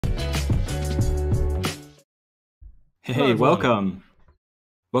Hello, Hey, everyone. welcome.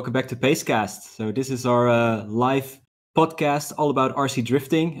 Welcome back to Pacecast. So this is our live podcast all about RC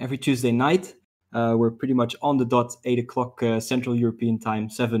drifting every Tuesday night. We're pretty much on the dot, 8 o'clock Central European time,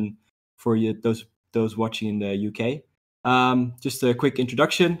 7 for you, those watching in the UK. Just a quick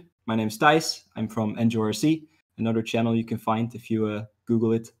introduction. My name is Tijs. I'm from Enjoy RC, another channel you can find if you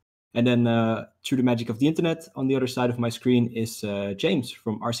Google it. And then through the magic of the internet, on the other side of my screen is James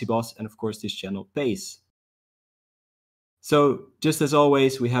from RC Boss, and of course this channel Pace. So just as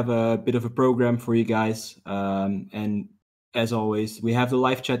always, we have a bit of a program for you guys. And as always, we have the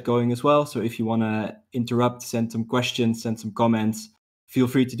live chat going as well. So if you want to interrupt, send some questions, send some comments, feel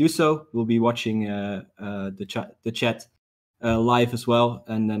free to do so. We'll be watching the chat live as well.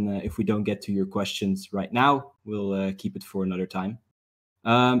 And then if we don't get to your questions right now, we'll keep it for another time.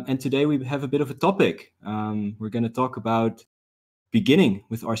 And today we have a bit of a topic. We're going to talk about beginning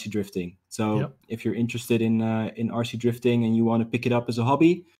with RC drifting. So Yep. if you're interested in RC drifting and you want to pick it up as a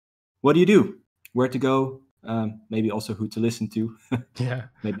hobby, what do you do? Where to go? Maybe also who to listen to. Yeah.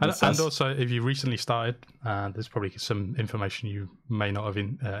 Maybe And, that's and us. also, if you recently started, there's probably some information you may not have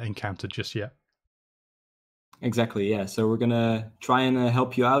encountered just yet. Exactly, yeah. So we're gonna try and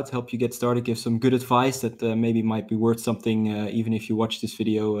help you out, help you get started, give some good advice that maybe might be worth something, even if you watch this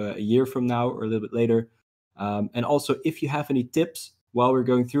video a year from now or a little bit later. And also, if you have any tips while we're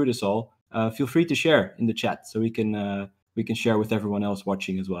going through this all, feel free to share in the chat so we can share with everyone else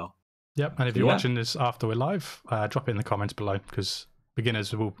watching as well. Yep. And if So you're yeah. watching this after we're live, drop it in the comments below because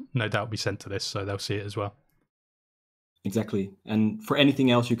beginners will no doubt be sent to this, so they'll see it as well. Exactly. And for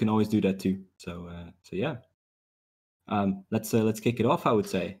anything else, you can always do that too. So yeah. Let's kick it off, I would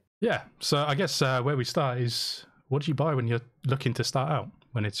say. Yeah. So I guess where we start is, what do you buy when you're looking to start out?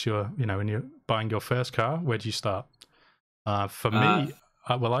 When it's when you're buying your first car, where do you start? For me,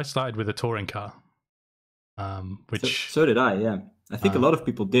 I started with a touring car, which So did I, yeah. I think a lot of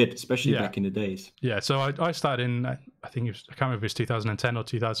people did, especially yeah. back in the days. Yeah, so I started in, I think I can't remember if it was 2010 or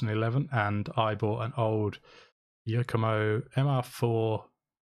 2011, and I bought an old Yokomo MR4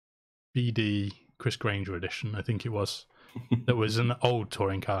 BD Chris Granger edition, I think it was. That was an old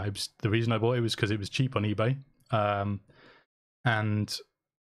touring car. The reason I bought it was because it was cheap on eBay. And,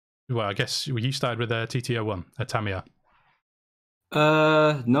 well, I guess you started with a TT01, a Tamiya.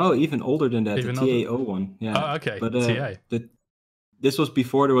 No, even older than that, Even the older? TA01, yeah. Oh, okay, But TA. this was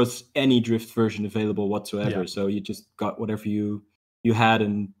before there was any drift version available whatsoever. Yeah. So you just got whatever you had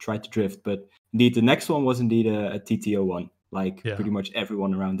and tried to drift. But indeed, the next one was indeed a TT01, like Yeah. pretty much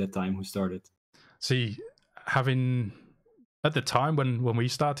everyone around that time who started. See, at the time when we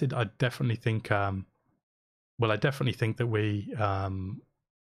started, I definitely think that we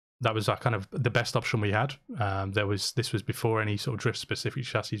that was our kind of the best option we had. This was before any sort of drift specific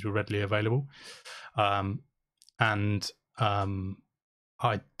chassis were readily available, and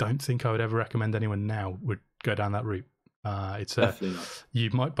I don't think I would ever recommend anyone now would go down that route. Definitely not. You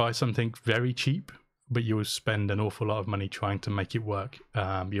might buy something very cheap, but you will spend an awful lot of money trying to make it work.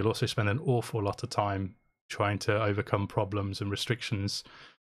 You'll also spend an awful lot of time trying to overcome problems and restrictions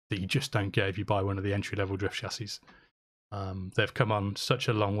that you just don't get if you buy one of the entry level drift chassis. They've come on such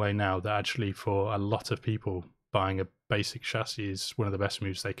a long way now that actually for a lot of people, buying a basic chassis is one of the best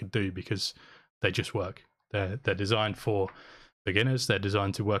moves they could do because they just work. They're designed for beginners. They're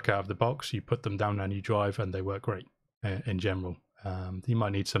designed to work out of the box. You put them down and you drive and they work great in general. You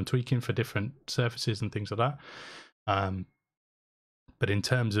might need some tweaking for different surfaces and things like that. But in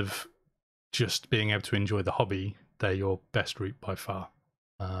terms of just being able to enjoy the hobby, they're your best route by far.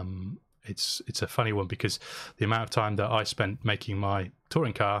 It's a funny one because the amount of time that I spent making my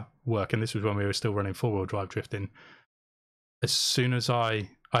touring car work, and this was when we were still running four-wheel drive drifting, as soon as I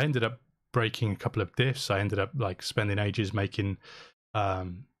ended up breaking a couple of diffs, I ended up like spending ages making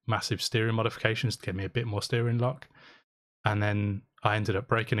massive steering modifications to get me a bit more steering lock, and then I ended up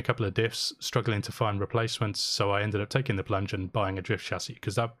breaking a couple of diffs, struggling to find replacements, so I ended up taking the plunge and buying a drift chassis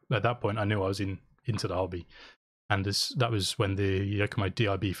because at that point I knew I was into the hobby. And that was when the Yokomo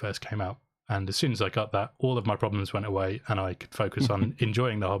DIB first came out. And as soon as I got that, all of my problems went away and I could focus on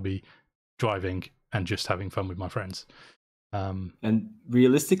enjoying the hobby, driving, and just having fun with my friends. And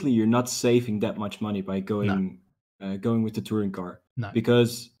realistically, you're not saving that much money by going with the touring car. No.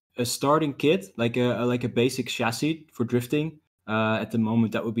 Because a starting kit, like a basic chassis for drifting, at the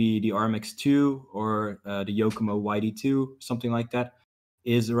moment that would be the RMX2 or the Yokomo YD2, something like that,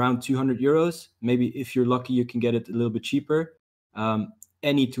 is around 200 euros. Maybe if you're lucky, you can get it a little bit cheaper.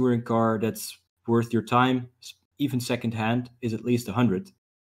 Any touring car that's worth your time, even secondhand, is at least 100.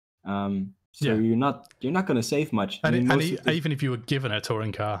 So you're not going to save much. Even if you were given a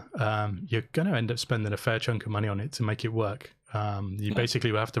touring car, you're going to end up spending a fair chunk of money on it to make it work. You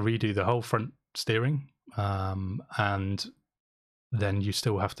basically will have to redo the whole front steering, and then you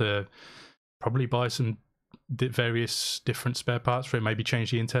still have to probably buy some various different spare parts for it, maybe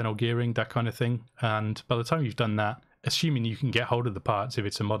change the internal gearing, that kind of thing. And by the time you've done that, assuming you can get hold of the parts, if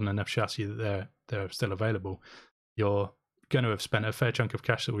it's a modern enough chassis that they're still available, you're going to have spent a fair chunk of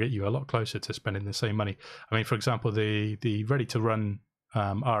cash that will get you a lot closer to spending the same money. I mean, for example, the ready to run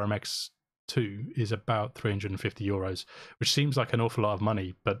RMX 2 is about €350, which seems like an awful lot of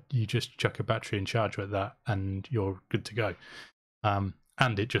money, but you just chuck a battery in charge with that and you're good to go.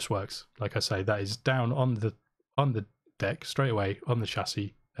 And it just works. Like I say, that is down on the deck straight away, on the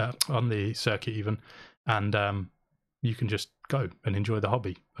chassis, on the circuit even, and you can just go and enjoy the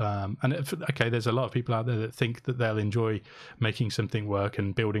hobby. There's a lot of people out there that think that they'll enjoy making something work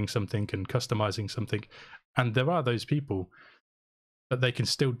and building something and customizing something, and there are those people, but they can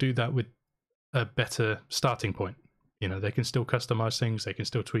still do that with a better starting point. You know, they can still customize things, they can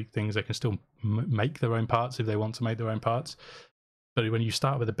still tweak things, they can still make their own parts if they want to make their own parts. But when you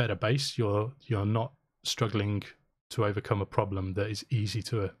start with a better base, you're not struggling to overcome a problem that is easy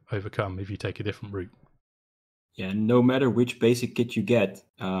to overcome if you take a different route. Yeah, no matter which basic kit you get,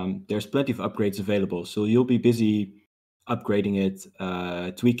 there's plenty of upgrades available. So you'll be busy upgrading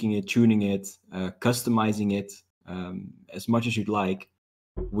it, tweaking it, tuning it, customizing it as much as you'd like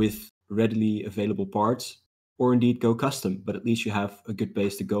with readily available parts, or indeed go custom, but at least you have a good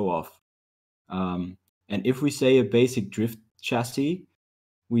base to go off. And if we say a basic drift chassis,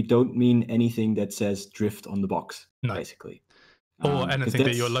 we don't mean anything that says drift on the box, basically. Or anything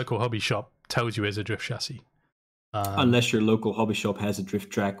that your local hobby shop tells you is a drift chassis. Unless your local hobby shop has a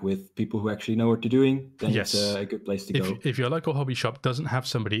drift track with people who actually know what they're doing, then it's a good place to go. If your local hobby shop doesn't have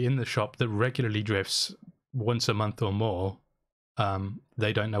somebody in the shop that regularly drifts once a month or more,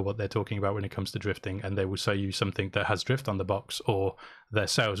 they don't know what they're talking about when it comes to drifting, and they will sell you something that has drift on the box, or their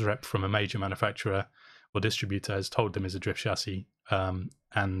sales rep from a major manufacturer or distributor has told them is a drift chassis.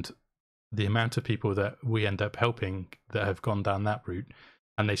 And the amount of people that we end up helping that have gone down that route,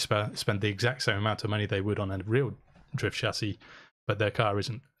 and they spend the exact same amount of money they would on a real drift chassis, but their car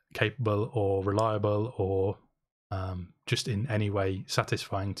isn't capable or reliable or just in any way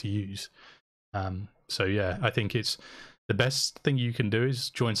satisfying to use. So yeah, I think it's the best thing you can do is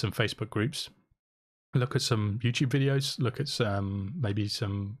join some Facebook groups, look at some YouTube videos, look at maybe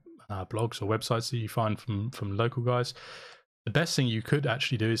some blogs or websites that you find from local guys. The best thing you could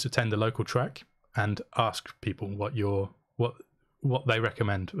actually do is attend a local track and ask people what they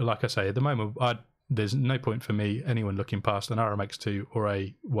recommend. Like I say, at the moment, there's no point for me, anyone looking past an RMX2 or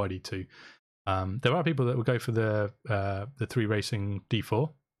a YD2. There are people that will go for the 3 Racing D4.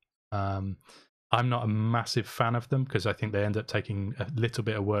 I'm not a massive fan of them because I think they end up taking a little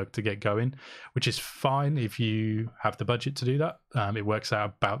bit of work to get going, which is fine if you have the budget to do that. It works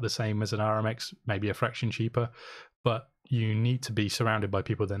out about the same as an RMX, maybe a fraction cheaper, but you need to be surrounded by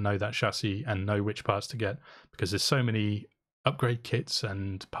people that know that chassis and know which parts to get, because there's so many upgrade kits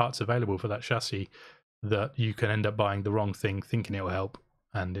and parts available for that chassis that you can end up buying the wrong thing thinking it will help,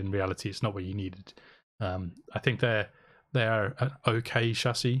 and in reality it's not what you needed. I think they are an okay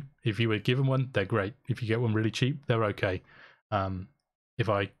chassis. If you were given one, they're great. If you get one really cheap, they're okay. If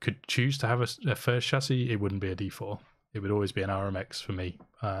I could choose to have a first chassis, it wouldn't be a D4. It would always be an RMX for me,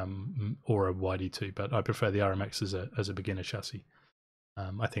 or a YD2. But I prefer the RMX as a beginner chassis.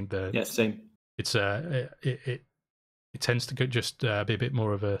 I think same. It's it tends to just be a bit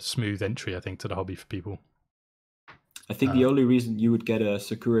more of a smooth entry, I think, to the hobby for people. I think the only reason you would get a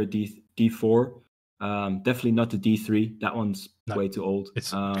Sakura D4, definitely not the D3. That one's way too old.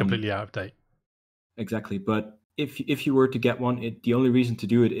 It's completely out of date. Exactly. But if you were to get one, the only reason to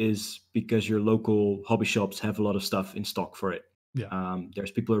do it is because your local hobby shops have a lot of stuff in stock for it. Yeah.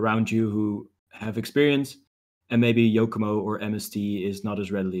 There's people around you who have experience, and maybe Yokomo or MST is not as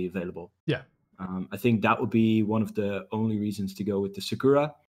readily available. Yeah. I think that would be one of the only reasons to go with the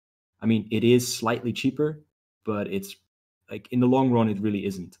Sakura. I mean, it is slightly cheaper, but it's like in the long run, it really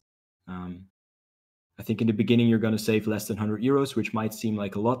isn't. I think in the beginning, you're going to save less than €100, which might seem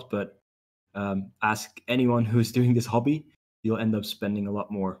like a lot, but ask anyone who's doing this hobby, you'll end up spending a lot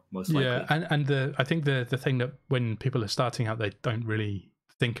more, most likely. Yeah, and I think the thing that when people are starting out, they don't really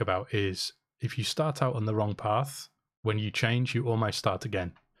think about is if you start out on the wrong path, when you change, you almost start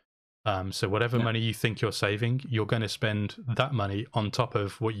again. So whatever money you think you're saving, you're going to spend that money on top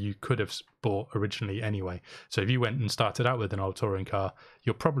of what you could have bought originally anyway. So if you went and started out with an old touring car,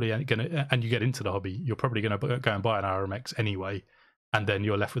 you're probably going to, and you get into the hobby, you're probably going to go and buy an RMX anyway. and then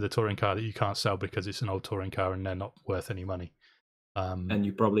you're left with a touring car that you can't sell because it's an old touring car and they're not worth any money. And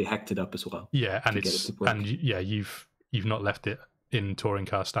you probably hacked it up as well. Yeah, and you've not left it in touring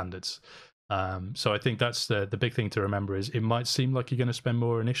car standards. So I think that's the big thing to remember is it might seem like you're going to spend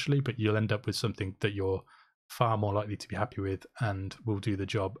more initially, but you'll end up with something that you're far more likely to be happy with and will do the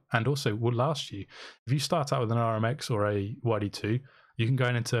job and also will last you. If you start out with an RMX or a YD2, you can go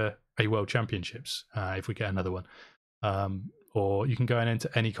into a World Championships if we get another one, or you can go into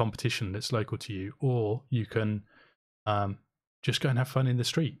any competition that's local to you, or you can just go and have fun in the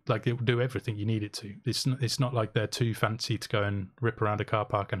street. Like, it will do everything you need it to. It's not like they're too fancy to go and rip around a car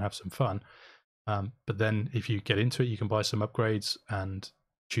park and have some fun. But then if you get into it, you can buy some upgrades and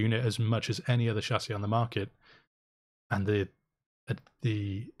tune it as much as any other chassis on the market. And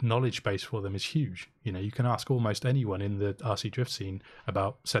the knowledge base for them is huge. You know, you can ask almost anyone in the RC drift scene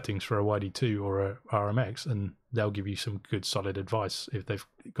about settings for a YD2 or a RMX, and they'll give you some good solid advice if they've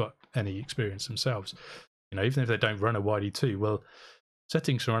got any experience themselves. You know, even if they don't run a YD2, well,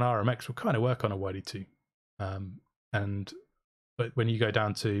 settings for an RMX will kind of work on a YD2. But when you go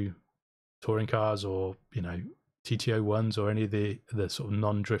down to touring cars or, you know, TTO ones or any of the sort of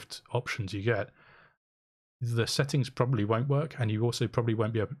non-drift options you get, the settings probably won't work, and you also probably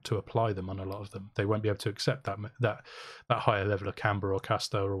won't be able to apply them on a lot of them. They won't be able to accept that higher level of camber or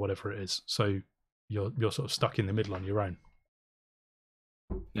caster or whatever it is. So you're sort of stuck in the middle on your own.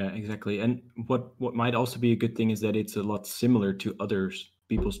 Yeah, exactly. And what might also be a good thing is that it's a lot similar to other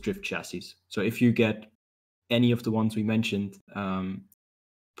people's drift chassis. So if you get any of the ones we mentioned,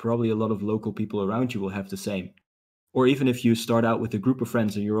 probably a lot of local people around you will have the same. Or even if you start out with a group of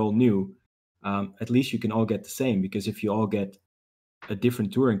friends and you're all new, at least you can all get the same, because if you all get a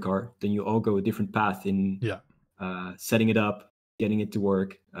different touring car, then you all go a different path in setting it up, getting it to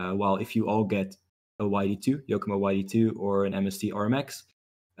work. While if you all get a YD2, Yokomo YD2, or an MST RMX,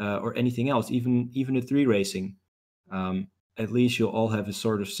 or anything else, even a 3 racing, at least you'll all have a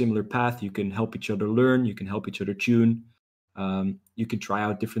sort of similar path. You can help each other learn, you can help each other tune, you can try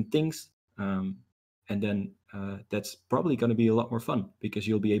out different things, and then that's probably going to be a lot more fun because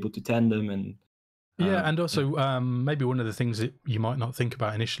you'll be able to tandem and and also maybe one of the things that you might not think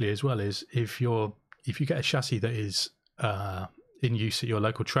about initially as well is if you get a chassis that is in use at your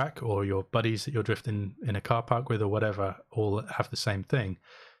local track, or your buddies that you're drifting in a car park with or whatever all have the same thing,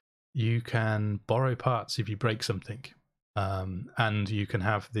 you can borrow parts if you break something, and you can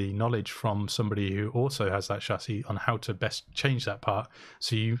have the knowledge from somebody who also has that chassis on how to best change that part,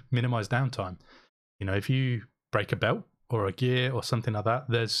 so you minimize downtime. You know, if you break a belt or a gear or something like that,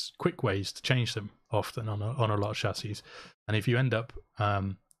 there's quick ways to change them often on a lot of chassis. And if you end up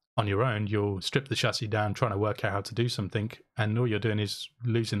on your own, you'll strip the chassis down trying to work out how to do something, and all you're doing is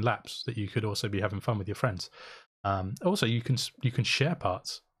losing laps that you could also be having fun with your friends. Also, you can share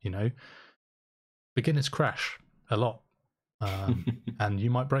parts. You know, beginners crash a lot, and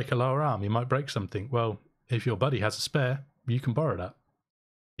you might break a lower arm, you might break something. Well, if your buddy has a spare, you can borrow that.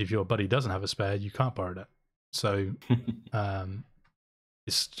 If your buddy doesn't have a spare, you can't borrow that. So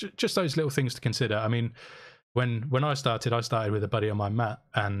it's just those little things to consider. I mean, when I started with a buddy on my mat,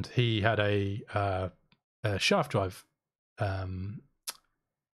 and he had a shaft drive MR4,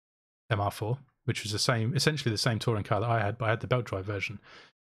 which was essentially the same touring car that I had, but I had the belt drive version.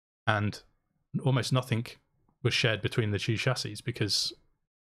 And almost nothing was shared between the two chassis because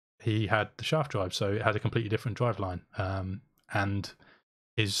he had the shaft drive, so it had a completely different drive line. And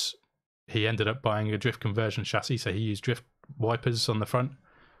he ended up buying a drift conversion chassis, so he used drift wipers on the front.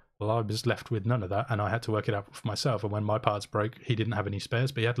 Well, I was left with none of that, and I had to work it out for myself. And when my parts broke, he didn't have any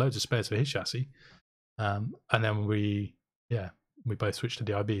spares, but he had loads of spares for his chassis. And then we both switched to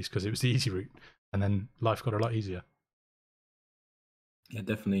DIBs because it was the easy route, and then life got a lot easier. Yeah,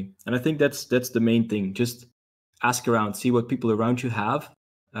 definitely. And I think that's the main thing. Just ask around, see what people around you have,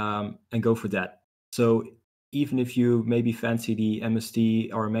 and go for that. So even if you maybe fancy the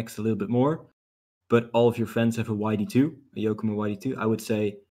MST RMX a little bit more, but all of your friends have a YD2, a Yokomo YD2, I would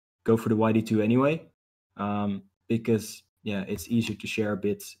say go for the YD2 anyway, because it's easier to share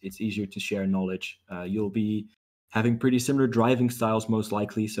bits, it's easier to share knowledge. You'll be having pretty similar driving styles most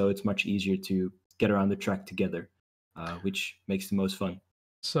likely, so it's much easier to get around the track together, which makes the most fun.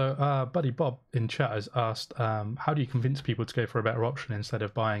 So buddy Bob in chat has asked, how do you convince people to go for a better option instead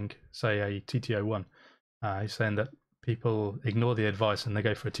of buying, say, a TTO1? He's saying that people ignore the advice and they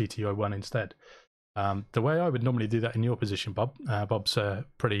go for a TTO1 instead. The way I would normally do that in your position, Bob, Bob's a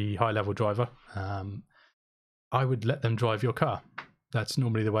pretty high-level driver. I would let them drive your car. That's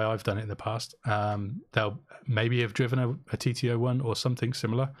normally the way I've done it in the past. They'll maybe have driven a TTO1 or something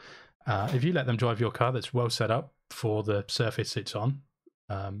similar. If you let them drive your car that's well set up, for the surface it's on.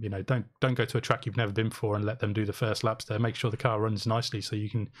 You know, don't go to a track you've never been before and let them do the first laps there. Make sure the car runs nicely so you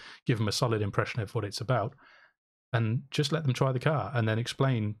can give them a solid impression of what it's about, and just let them try the car and then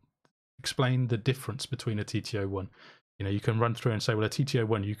explain the difference between a TT01. You know, you can run through and say, well, a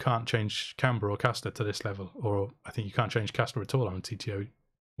TT01, you can't change camber or caster to this level, or I think you can't change caster at all on a TT01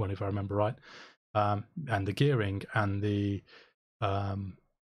 if I remember right. And the gearing and the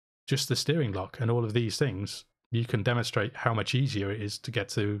just the steering lock and all of these things, you can demonstrate how much easier it is to get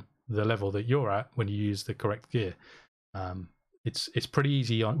to the level that you're at when you use the correct gear. It's pretty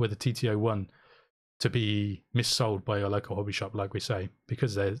easy with a TT01 to be missold by your local hobby shop, like we say,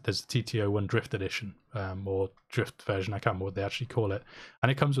 because there's the TT01 Drift Edition, or Drift version, I can't remember what they actually call it,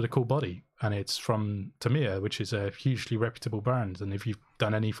 and it comes with a cool body, and it's from Tamiya, which is a hugely reputable brand, and if you've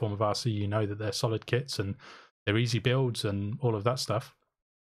done any form of RC, you know that they're solid kits and they're easy builds and all of that stuff.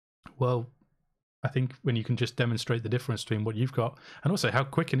 Well, I think when you can just demonstrate the difference between what you've got and also how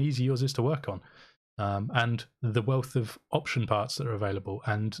quick and easy yours is to work on, and the wealth of option parts that are available,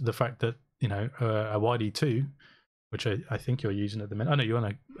 and the fact that, you know, a YD2, which I think you're using at the minute. I know you're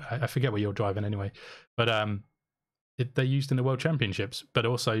on I forget what you're driving anyway, but they're used in the World Championships. But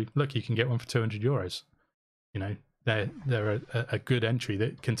also, look, you can get one for €200. You know, they're a good entry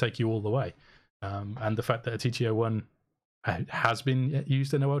that can take you all the way. And the fact that a TT01 has been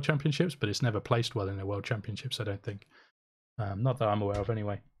used in the World Championships, but it's never placed well in the World Championships, I don't think. Not that I'm aware of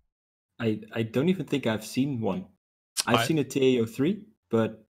anyway. I don't even think I've seen one. I've seen a TA03,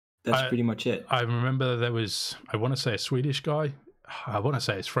 but that's pretty much it. I remember there was, I want to say, a Swedish guy. I want to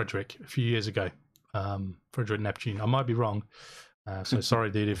say it's Frederick, a few years ago. Frederick Neptune. I might be wrong. So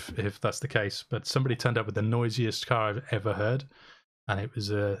sorry, dude, if that's the case. But somebody turned up with the noisiest car I've ever heard. And it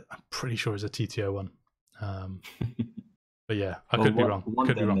was I'm pretty sure it was a TT01. But yeah, I could be wrong.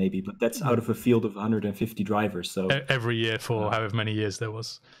 Could be wrong. Maybe, but that's out of a field of 150 drivers. So every year for however many years there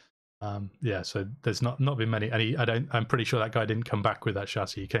was. Yeah, so there's not been many, and I'm pretty sure that guy didn't come back with that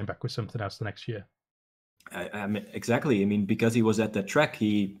chassis. He came back with something else the next year. I mean, exactly. I mean, because he was at that track,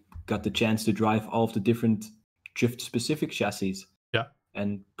 he got the chance to drive all of the different drift-specific chassis. Yeah,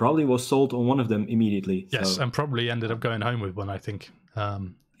 and probably was sold on one of them immediately. Yes, and probably ended up going home with one, I think.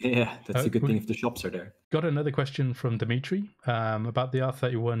 Yeah, that's a good thing if the shops are there. Got another question from Dimitri about the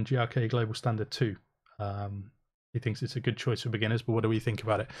R31 GRK Global Standard 2. He thinks it's a good choice for beginners, but what do we think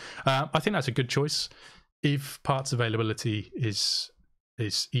about it? I think that's a good choice if parts availability is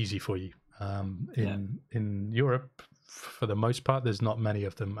easy for you. In Europe, for the most part, there's not many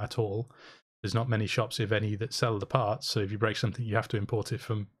of them at all. There's not many shops, if any, that sell the parts. So if you break something, you have to import it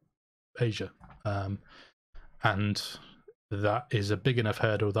from Asia. And that is a big enough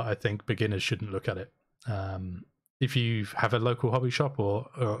hurdle that I think beginners shouldn't look at it. If you have a local hobby shop or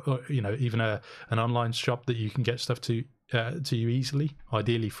you know, even an online shop that you can get stuff to you easily,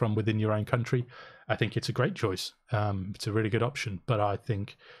 ideally from within your own country, I think it's a great choice. It's a really good option. But I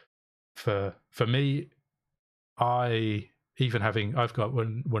think for me, I've got I've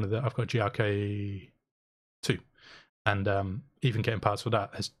got GRK 2, and even getting parts for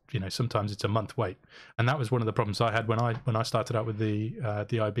that, has, you know, sometimes it's a month wait, and that was one of the problems I had when I started out with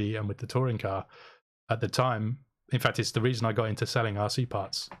the IB and with the touring car at the time. In fact, it's the reason I got into selling RC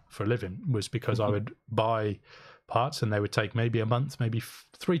parts for a living, was because I would buy parts and they would take maybe a month, maybe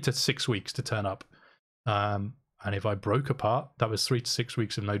 3 to 6 weeks to turn up. And if I broke a part, that was 3 to 6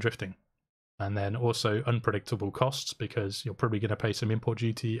 weeks of no drifting. And then also unpredictable costs, because you're probably going to pay some import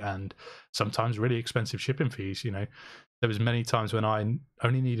duty and sometimes really expensive shipping fees. You know, there was many times when I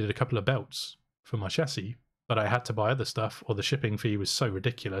only needed a couple of belts for my chassis, but I had to buy other stuff, or the shipping fee was so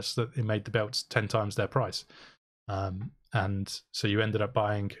ridiculous that it made the belts 10 times their price. And so you ended up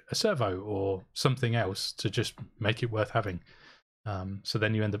buying a servo or something else to just make it worth having. So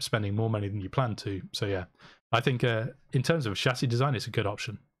then you end up spending more money than you planned to. So yeah, I think in terms of chassis design, it's a good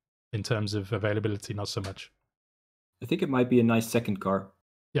option. In terms of availability, not so much. I think it might be a nice second car.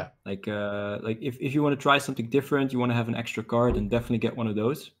 Yeah. Like if you want to try something different, you want to have an extra car, then definitely get one of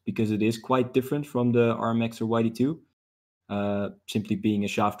those, because it is quite different from the RMX or YD2. Simply being a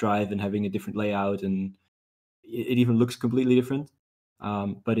shaft drive and having a different layout, and it even looks completely different.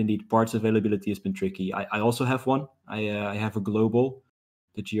 But indeed, parts availability has been tricky. I also have one. I have a Global,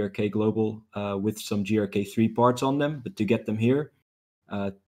 the GRK Global, with some GRK3 parts on them, but to get them here,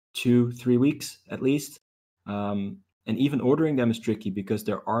 2-3 weeks at least. And even ordering them is tricky because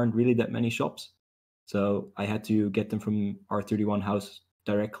there aren't really that many shops. So I had to get them from R31 House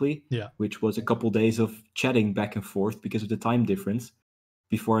directly, which was a couple days of chatting back and forth because of the time difference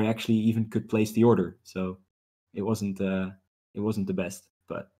before I actually even could place the order. So it wasn't the best,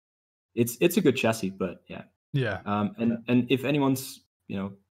 but it's a good chassis. But yeah, Yeah. And if anyone's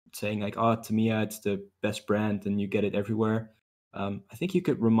saying like, oh, Tamiya, it's the best brand and you get it everywhere, I think you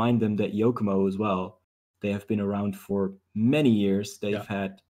could remind them that Yokomo as well. They have been around for many years. They've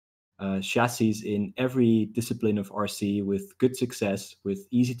had chassis in every discipline of RC with good success, with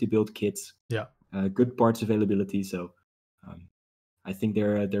easy to build kits, good parts availability. So I think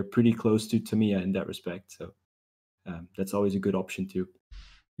they're pretty close to Tamiya in that respect. So that's always a good option too.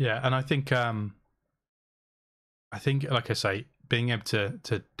 Yeah, and I think like I say, being able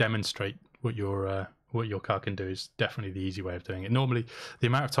to demonstrate what your car can do is definitely the easy way of doing it. Normally, the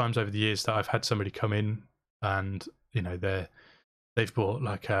amount of times over the years that I've had somebody come in and they've bought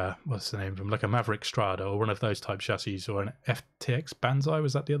like what's the name of them, like a Maverick Strada or one of those type chassis, or an FTX Banzai,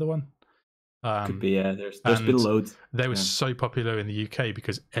 was that the other one? Could be, yeah. There's been loads. They were so popular in the UK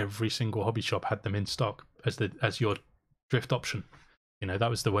because every single hobby shop had them in stock as your drift option. That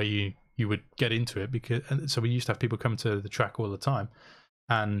was the way you would get into it, and so we used to have people come to the track all the time,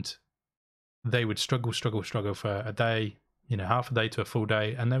 and they would struggle for a day, half a day to a full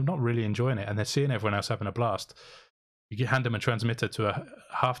day, and they're not really enjoying it, and they're seeing everyone else having a blast. You hand them a transmitter to a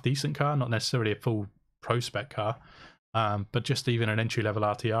half decent car, not necessarily a full pro spec car, but just even an entry level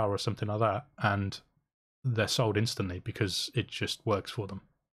RTR or something like that, and they're sold instantly because it just works for them.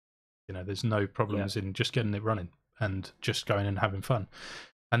 There's no problems in just getting it running and just going and having fun.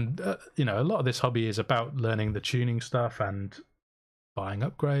 And a lot of this hobby is about learning the tuning stuff and buying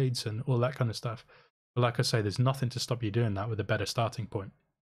upgrades and all that kind of stuff. But like I say, there's nothing to stop you doing that with a better starting point.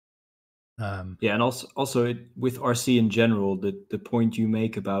 And also with RC in general, the point you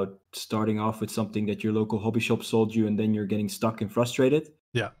make about starting off with something that your local hobby shop sold you and then you're getting stuck and frustrated.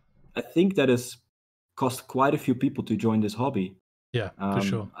 Yeah, I think that has cost quite a few people to join this hobby. Yeah, for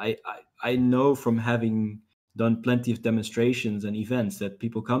sure. I know from having done plenty of demonstrations and events that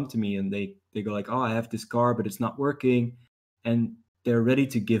people come to me and they go like, oh, I have this car, but it's not working. And they're ready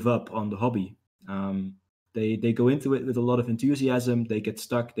to give up on the hobby. They go into it with a lot of enthusiasm. They get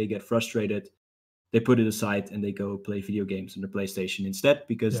stuck. They get frustrated. They put it aside and they go play video games on their PlayStation instead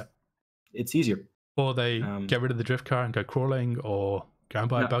because it's easier. Or they get rid of the drift car and go crawling, or go and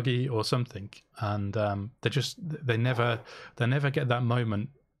buy a buggy or something. And they never get that moment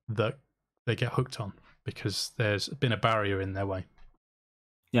that they get hooked on because there's been a barrier in their way.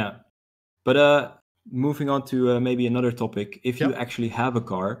 Yeah. But moving on to maybe another topic. If you actually have a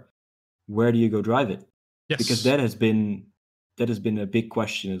car, where do you go drive it? Yes. Because that has been a big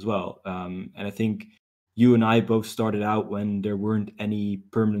question as well. And I think you and I both started out when there weren't any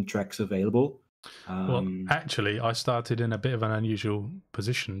permanent tracks available. Well, actually, I started in a bit of an unusual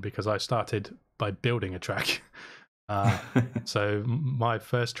position because I started by building a track. So my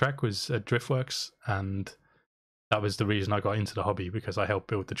first track was at Driftworks, and that was the reason I got into the hobby, because I helped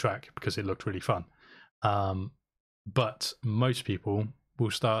build the track because it looked really fun. But most people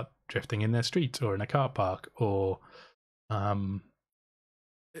will start drifting in their street or in a car park, or I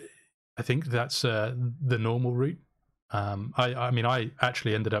think that's the normal route. I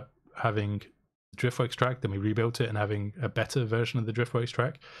actually ended up having the Driftworks track, then we rebuilt it and having a better version of the Driftworks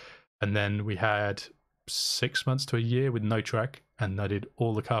track, and then we had 6 months to a year with no track, and I did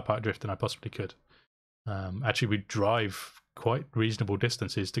all the car park drifting I possibly could. Actually, we'd drive quite reasonable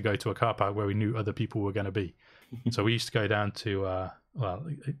distances to go to a car park where we knew other people were going to be. So we used to go down to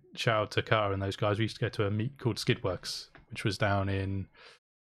shout out to Car and those guys. We used to go to a meet called Skidworks, which was down in,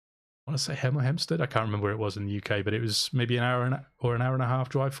 I want to say Hempstead. I can't remember where it was in the UK, but it was maybe an hour and a half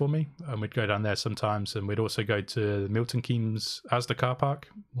drive for me. And we'd go down there sometimes, and we'd also go to Milton Keynes Asda car park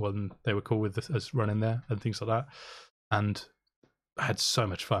when they were cool with us running there and things like that. And I had so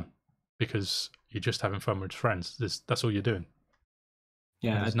much fun because you're just having fun with friends. That's all you're doing.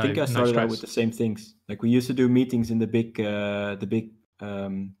 Yeah, I think I started out with the same things. Like we used to do meetings in the big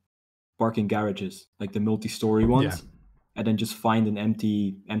parking garages, like the multi-story ones. And then just find an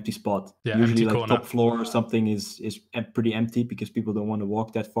empty spot. Usually like top floor or something is pretty empty because people don't want to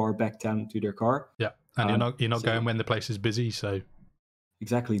walk that far back down to their car. Yeah, and you're not going when the place is busy. So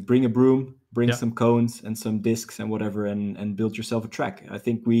exactly, bring a broom, bring some cones and some discs and whatever, and build yourself a track. I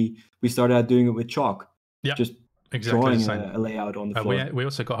think we started out doing it with chalk. Yeah, just exactly drawing a layout on the floor. We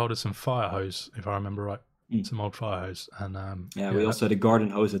also got hold of some fire hose, if I remember right. Some old fire hose, and we also had a garden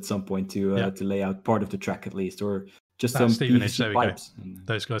hose at some point to lay out part of the track at least, or just some PVC pipes.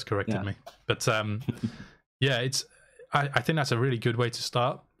 Those guys corrected me, but it's. I think that's a really good way to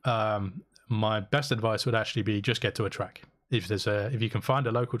start. My best advice would actually be just get to a track. If you can find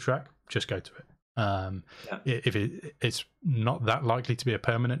a local track, just go to it. If it's not that likely to be a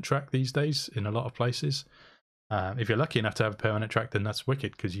permanent track these days in a lot of places, If you're lucky enough to have a permanent track, then that's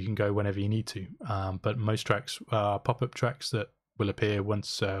wicked because you can go whenever you need to. But most tracks are pop-up tracks that will appear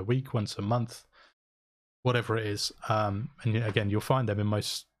once a week, once a month, whatever it is. And again, you'll find them in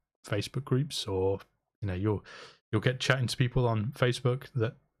most Facebook groups, or you'll get chatting to people on Facebook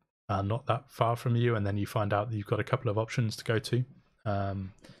that are not that far from you, and then you find out that you've got a couple of options to go to.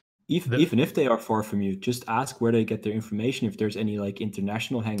 Even if they are far from you, just ask where they get their information, if there's any like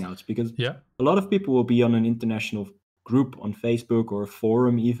international hangouts, because a lot of people will be on an international group on Facebook or a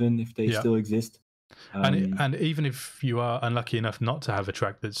forum, even if they still exist. And even if you are unlucky enough not to have a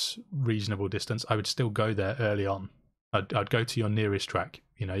track that's reasonable distance, I would still go there early on. I'd go to your nearest track,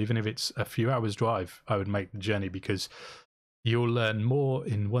 even if it's a few hours drive, I would make the journey, because you'll learn more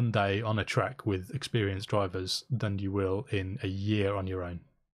in one day on a track with experienced drivers than you will in a year on your own.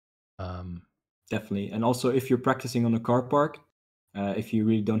 Definitely. And also, if you're practicing on a car park, if you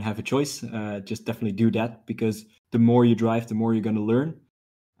really don't have a choice, just definitely do that, because the more you drive, the more you're going to learn.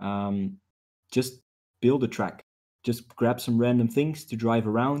 Just build a track. Just grab some random things to drive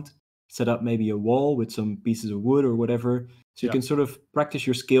around, set up maybe a wall with some pieces of wood or whatever, so you can sort of practice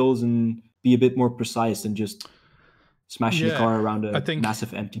your skills and be a bit more precise than just smashing a car around a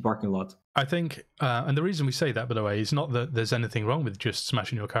massive empty parking lot. I think, and the reason we say that, by the way, is not that there's anything wrong with just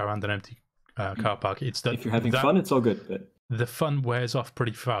smashing your car around an empty car park. It's that if you're having fun, it's all good. But the fun wears off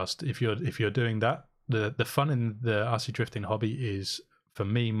pretty fast if you're doing that. The fun in the RC drifting hobby is, for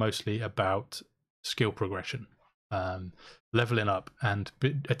me, mostly about skill progression, leveling up and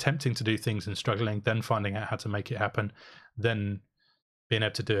attempting to do things and struggling, then finding out how to make it happen, then being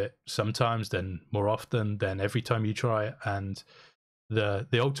able to do it sometimes, then more often, then every time you try it. And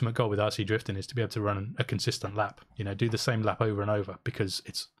the ultimate goal with RC drifting is to be able to run a consistent lap, do the same lap over and over, because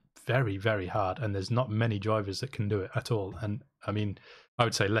it's very, very hard, and there's not many drivers that can do it at all. And I mean, I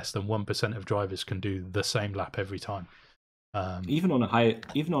would say less than 1% of drivers can do the same lap every time. Even on a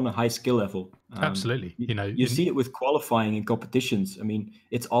high skill level. Absolutely. You see it with qualifying and competitions. I mean,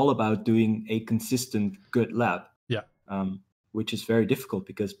 it's all about doing a consistent good lap. Yeah. Which is very difficult,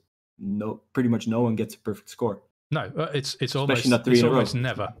 because pretty much no one gets a perfect score. No, it's almost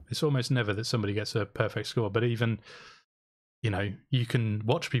never that somebody gets a perfect score. But even, you can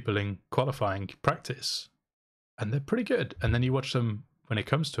watch people in qualifying practice, and they're pretty good, and then you watch them when it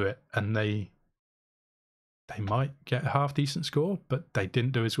comes to it, and they might get a half decent score, but they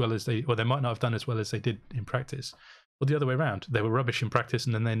didn't do as well as they might not have done as well as they did in practice, or the other way around. They were rubbish in practice,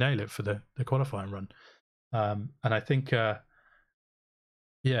 and then they nail it for the qualifying run. And I think.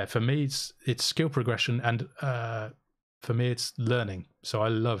 For me, it's skill progression, and for me, it's learning. So I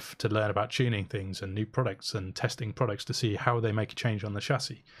love to learn about tuning things and new products and testing products to see how they make a change on the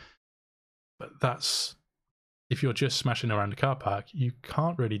chassis. But if you're just smashing around a car park, you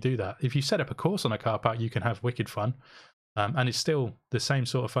can't really do that. If you set up a course on a car park, you can have wicked fun, and it's still the same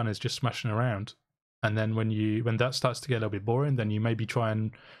sort of fun as just smashing around. And then when that starts to get a little bit boring, then you maybe try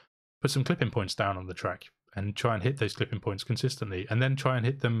and put some clipping points down on the track, and try and hit those clipping points consistently, and then try and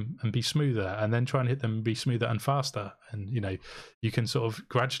hit them and be smoother, and then try and hit them and be smoother and faster. And, you can sort of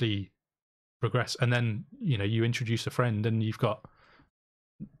gradually progress. And then, you introduce a friend, and you've got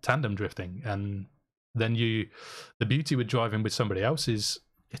tandem drifting. And then the beauty with driving with somebody else is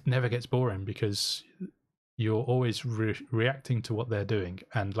it never gets boring, because you're always reacting to what they're doing.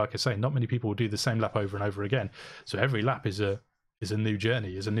 And like I say, not many people will do the same lap over and over again. So every lap is a new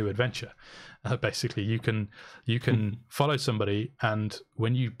journey, is a new adventure. Basically, you can follow somebody, and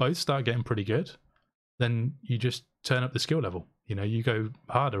when you both start getting pretty good, then you just turn up the skill level. You go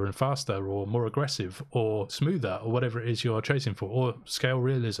harder and faster, or more aggressive, or smoother, or whatever it is you're chasing for, or scale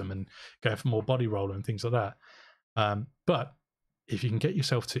realism and go for more body roll and things like that. But if you can get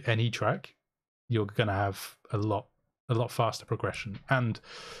yourself to any track, you're going to have a lot faster progression. And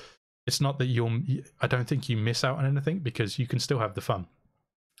it's not that I don't think you miss out on anything, because you can still have the fun.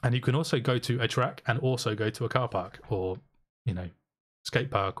 And you can also go to a track and also go to a car park, or,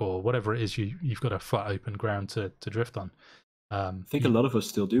 skate park, or whatever it is you've got a flat open ground to drift on. I think a lot of us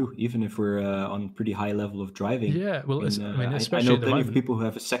still do, even if we're on pretty high level of driving. Yeah, well, especially I know plenty of people who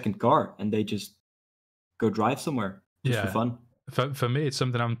have a second car, and they just go drive somewhere just for fun. For me, it's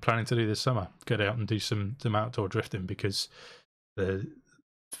something I'm planning to do this summer. Get out and do some outdoor drifting, because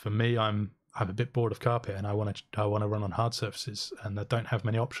for me, I'm a bit bored of carpet, and I want to run on hard surfaces, and I don't have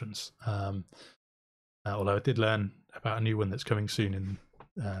many options. Although I did learn about a new one that's coming soon, in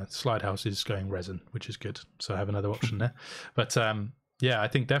slide house is going resin, which is good, so I have another option there. But I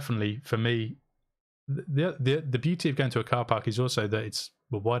think definitely for me, the beauty of going to a car park is also that it's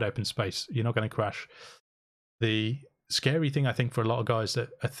a wide open space. You're not going to crash. The scary thing I think for a lot of guys that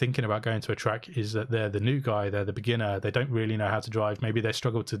are thinking about going to a track is that they're the new guy, they're the beginner, they don't really know how to drive. Maybe they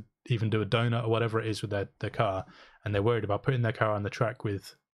struggle to even do a donut or whatever it is with their car, and they're worried about putting their car on the track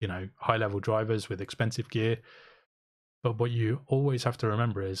with, you know, high level drivers with expensive gear. But what you always have to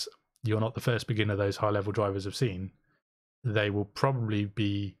remember is you're not the first beginner those high level drivers have seen. They will probably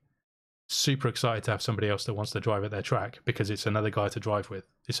be super excited to have somebody else that wants to drive at their track, because it's another guy to drive with.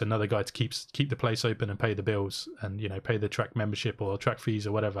 It's another guy to keep the place open and pay the bills, and, you know, pay the track membership or track fees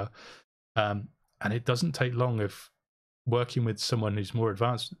or whatever. And it doesn't take long of working with someone who's more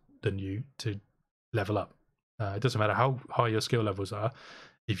advanced than you to level up. It doesn't matter how high your skill levels are.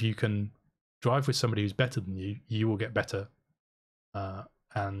 If you can drive with somebody who's better than you, you will get better.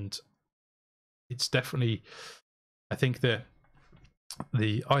 And it's definitely, I think the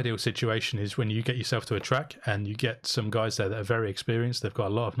ideal situation is when you get yourself to a track and you get some guys there that are very experienced. They've got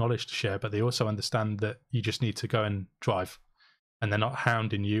a lot of knowledge to share, but they also understand that you just need to go and drive, and they're not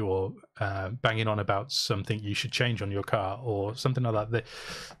hounding you or banging on about something you should change on your car or something like that.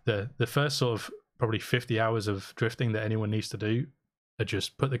 The first sort of probably 50 hours of drifting that anyone needs to do are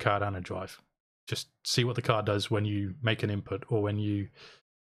just put the car down and drive. Just see what the car does when you make an input, or when you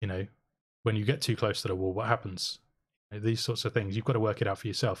get too close to the wall, what happens. These sorts of things, you've got to work it out for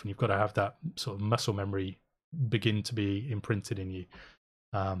yourself, and you've got to have that sort of muscle memory begin to be imprinted in you.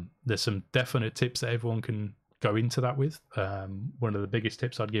 There's some definite tips that everyone can go into that with. One of the biggest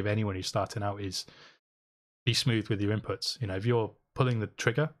tips I'd give anyone who's starting out is be smooth with your inputs. You know, if you're pulling the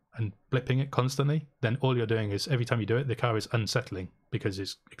trigger and blipping it constantly, then all you're doing is every time you do it, the car is unsettling because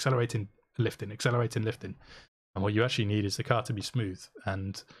it's accelerating, lifting, accelerating, lifting. And what you actually need is the car to be smooth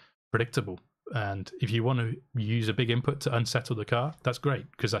and predictable. And if you want to use a big input to unsettle the car, that's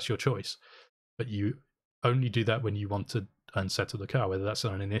great, because that's your choice. But you only do that when you want to unsettle the car, whether that's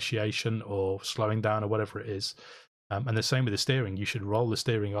on an initiation or slowing down or whatever it is. And the same with the steering. You should roll the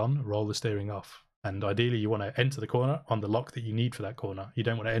steering on, roll the steering off. And ideally, you want to enter the corner on the lock that you need for that corner. You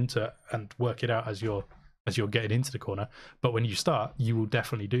don't want to enter and work it out as you're getting into the corner. But when you start, you will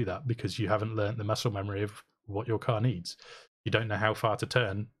definitely do that, because you haven't learned the muscle memory of what your car needs. You don't know how far to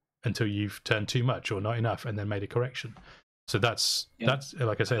turn until you've turned too much or not enough and then made a correction. So that's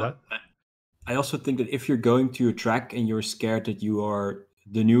like I say, that I also think that if you're going to a track and you're scared that you are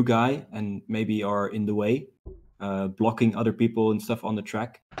the new guy and maybe are in the way, blocking other people and stuff on the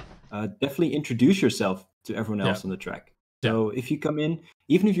track, definitely introduce yourself to everyone else on the track. So if you come in,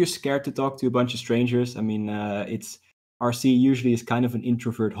 even if you're scared to talk to a bunch of strangers, I mean, it's RC usually is kind of an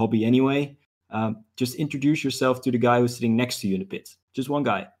introvert hobby anyway. Just introduce yourself to the guy who's sitting next to you in the pit. Just one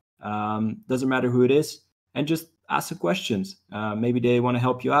guy. Doesn't matter who it is, and just ask the questions. Maybe they want to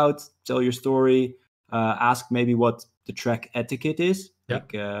help you out, tell your story, ask maybe what the track etiquette is.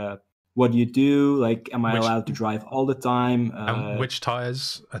 Like, what do you do? Like, am I allowed to drive all the time? And which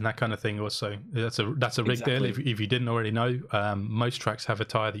tires and that kind of thing. Also, that's a big deal. If you didn't already know, most tracks have a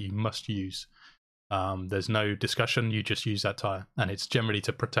tire that you must use. There's no discussion. You just use that tire, and it's generally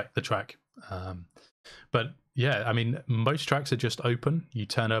to protect the track. But yeah, I mean, most tracks are just open. You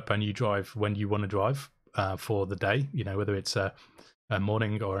turn up and you drive when you want to drive for the day, you know, whether it's a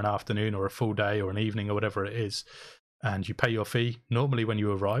morning or an afternoon or a full day or an evening or whatever it is. And you pay your fee normally when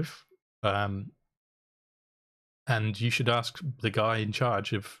you arrive. And you should ask the guy in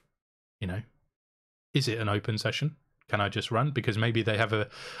charge of, you know, is it an open session? Can I just run? Because maybe they have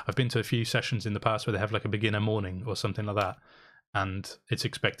I've been to a few sessions in the past where they have like a beginner morning or something like that. And it's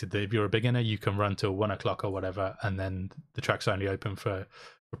expected that if you're a beginner, you can run till 1 o'clock or whatever, and then the track's only open for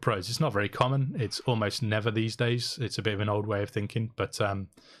pros. It's not very common. It's almost never these days. It's a bit of an old way of thinking, but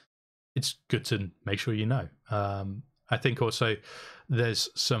it's good to make sure you know. I think also there's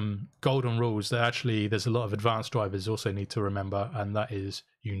some golden rules that actually there's a lot of advanced drivers also need to remember, and that is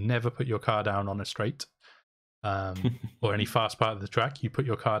you never put your car down on a straight or any fast part of the track. You put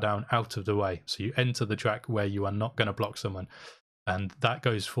your car down out of the way. So you enter the track where you are not going to block someone. And that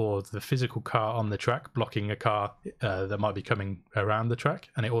goes for the physical car on the track, blocking a car that might be coming around the track.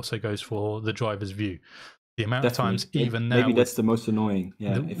 And it also goes for the driver's view. The amount of times, even now... Maybe that's the most annoying.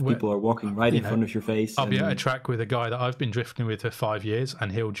 Yeah, if people are walking right in front of your face. I'll be at a track with a guy that I've been drifting with for 5 years,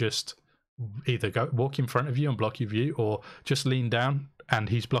 and he'll just either walk in front of you and block your view, or just lean down and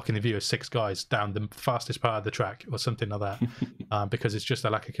he's blocking the view of 6 guys down the fastest part of the track or something like that. Because it's just a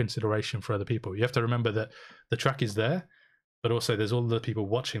lack of consideration for other people. You have to remember that the track is there, but also there's all the people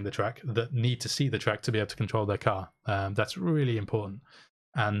watching the track that need to see the track to be able to control their car. That's really important.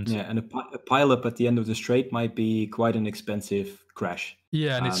 And a pile up at the end of the straight might be quite an expensive crash.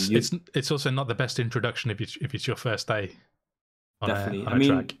 Yeah, and it's also not the best introduction if it's your first day on definitely. a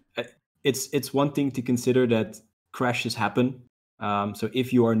track. It's one thing to consider that crashes happen. So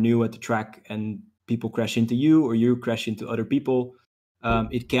if you are new at the track and people crash into you or you crash into other people,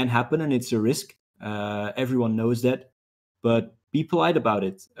 it can happen and it's a risk. Everyone knows that, but be polite about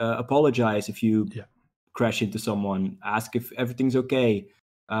it. Apologize if you crash into someone. Ask if everything's okay.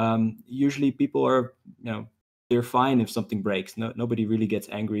 Usually people are, they're fine if something breaks. Nobody really gets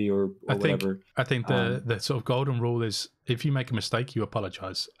angry or whatever. I think the sort of golden rule is if you make a mistake, you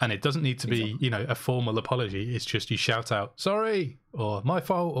apologize. And it doesn't need to be, a formal apology. It's just you shout out, sorry, or my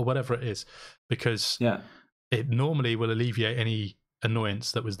fault, or whatever it is. Because it normally will alleviate any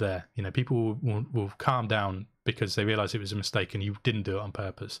annoyance that was there. People will calm down because they realize it was a mistake and you didn't do it on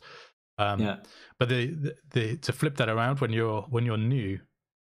purpose. But to flip that around, when you're new,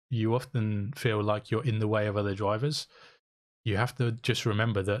 you often feel like you're in the way of other drivers. You have to just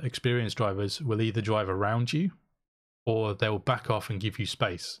remember that experienced drivers will either drive around you or they'll back off and give you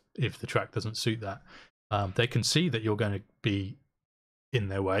space if the track doesn't suit that. They can see that you're going to be in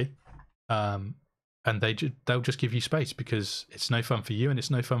their way, and they'll just give you space because it's no fun for you and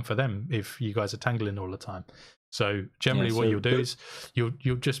it's no fun for them if you guys are tangling all the time. So generally what you'll do is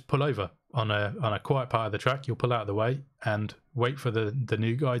you'll just pull over on a quiet part of the track. You'll pull out of the way and wait for the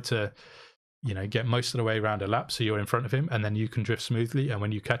new guy to get most of the way around a lap so you're in front of him, and then you can drift smoothly, and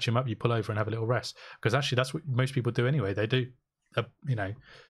when you catch him up you pull over and have a little rest, because actually that's what most people do anyway. They do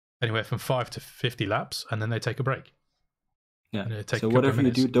anywhere from 5 to 50 laps and then they take a break. So whatever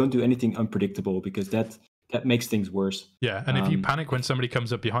you do, don't do anything unpredictable, because that makes things worse. And if you panic when somebody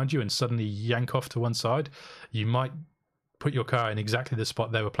comes up behind you and suddenly yank off to one side, you might put your car in exactly the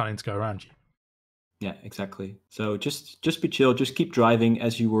spot they were planning to go around you. Yeah, exactly. So just be chill, just keep driving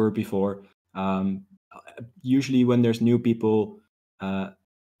as you were before. Usually when there's new people,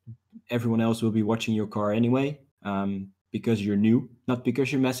 everyone else will be watching your car anyway, because you're new, not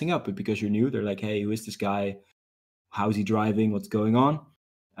because you're messing up, but because you're new. They're like, hey, who is this guy? How's he driving? What's going on?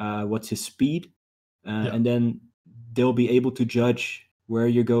 What's his speed? And then they'll be able to judge where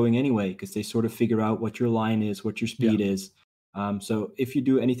you're going anyway, because they sort of figure out what your line is, what your speed is. So if you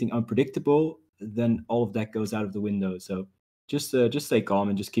do anything unpredictable, then all of that goes out of the window. So just stay calm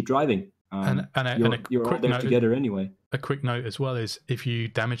and just keep driving. You're all there together anyway. A quick note as well is if you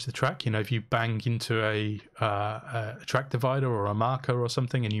damage the track, if you bang into a track divider or a marker or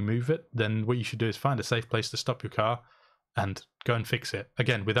something and you move it, then what you should do is find a safe place to stop your car and go and fix it.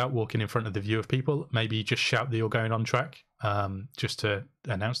 Again, without walking in front of the view of people, maybe just shout that you're going on track, just to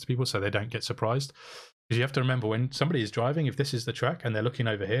announce to people so they don't get surprised. Because you have to remember, when somebody is driving, if this is the track and they're looking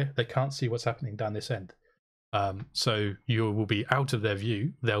over here, they can't see what's happening down this end. So you will be out of their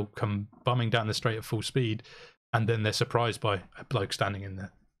view. They'll come bombing down the straight at full speed, and then they're surprised by a bloke standing in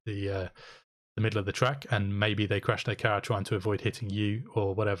the middle of the track, and maybe they crash their car trying to avoid hitting you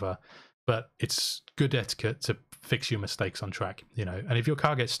or whatever. But it's good etiquette to fix your mistakes on track, And if your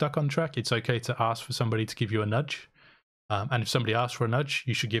car gets stuck on track, it's okay to ask for somebody to give you a nudge. And if somebody asks for a nudge,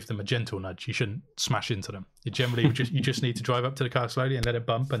 you should give them a gentle nudge. You shouldn't smash into them. You just need to drive up to the car slowly and let it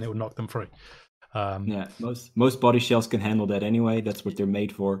bump, and it will knock them free. Most body shells can handle that anyway. That's what they're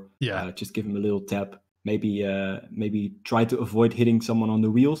made for. Just give them a little tap. Maybe try to avoid hitting someone on the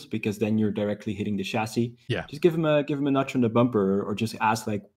wheels, because then you're directly hitting the chassis. Just give them a nudge on the bumper, or just ask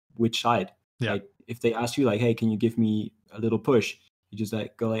like which side. Like if they ask you like, hey, can you give me a little push, you just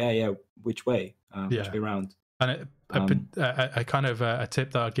like go like, yeah, which way, which way around. And a kind of a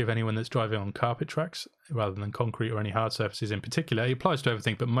tip that I'd give anyone that's driving on carpet tracks rather than concrete or any hard surfaces in particular, it applies to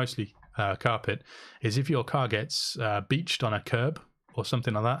everything, but mostly carpet, is if your car gets beached on a curb or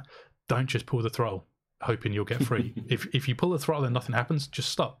something like that, don't just pull the throttle hoping you'll get free. If you pull the throttle and nothing happens, just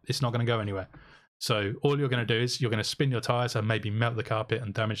stop. It's not going to go anywhere. So all you're going to do is you're going to spin your tires and maybe melt the carpet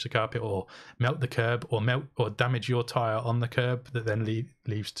and damage the carpet, or melt the curb, or damage your tire on the curb that then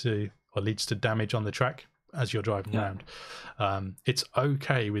leads to damage on the track as you're driving around. It's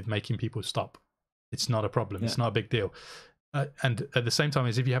okay with making people stop. It's not a problem. It's not a big deal. And at the same time,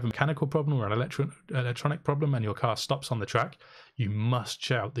 as if you have a mechanical problem or an electronic problem and your car stops on the track, you must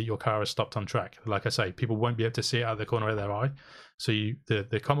shout that your car has stopped on track. Like I say, people won't be able to see it out of the corner of their eye. So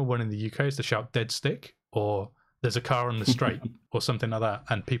the common one in the UK is to shout dead stick, or there's a car on the straight or something like that,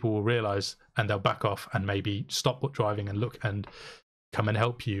 and people will realize and they'll back off and maybe stop driving and look and come and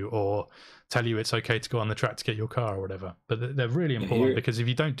help you, or tell you it's okay to go on the track to get your car or whatever. But they're really important, because if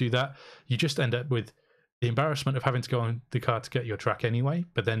you don't do that, you just end up with the embarrassment of having to go on the car to get your track anyway,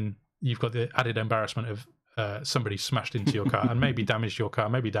 but then you've got the added embarrassment of somebody smashed into your car and maybe damaged your car,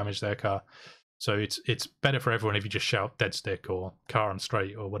 maybe damaged their car. So it's better for everyone if you just shout dead stick or car on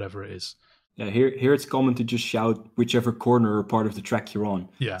straight or whatever it is. Yeah, here it's common to just shout whichever corner or part of the track you're on.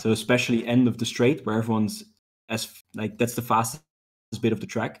 Yeah. So especially end of the straight, where everyone's that's the fastest bit of the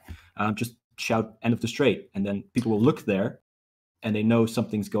track. Just shout end of the straight, and then people will look there, and they know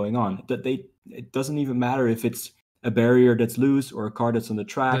something's going on. It doesn't even matter if it's a barrier that's loose or a car that's on the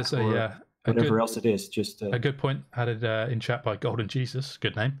track whatever else it is. Just a good point added in chat by Golden Jesus,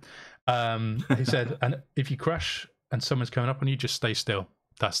 good name. He said, and if you crash and someone's coming up on you, just stay still.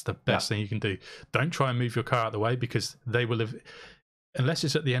 That's the best thing you can do. Don't try and move your car out of the way, because they will have, unless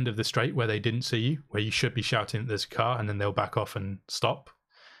it's at the end of the straight where they didn't see you, where you should be shouting that there's a car, and then they'll back off and stop.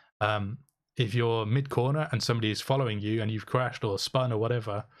 If you're mid-corner and somebody is following you and you've crashed or spun or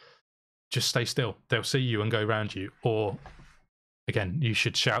whatever, just stay still. They'll see you and go around you. Or, again, you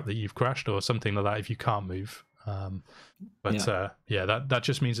should shout that you've crashed or something like that if you can't move. That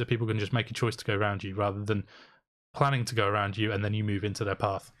just means that people can just make a choice to go around you rather than planning to go around you and then you move into their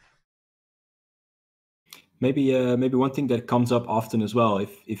path. Maybe one thing that comes up often as well,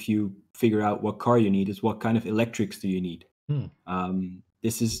 if you figure out what car you need, is what kind of electrics do you need?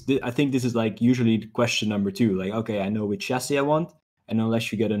 I think this is like usually question number 2. Like, okay, I know which chassis I want, and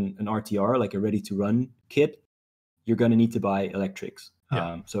unless you get an RTR, like a ready-to-run kit, you're going to need to buy electrics.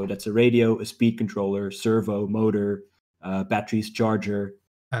 So that's a radio, a speed controller, servo, motor, batteries, charger,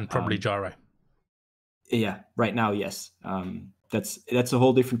 and probably gyro. Yeah, right now, yes. That's a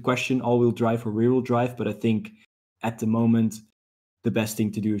whole different question, all-wheel drive or rear-wheel drive. But I think at the moment, the best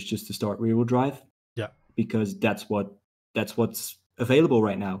thing to do is just to start rear-wheel drive. Yeah, because that's what's available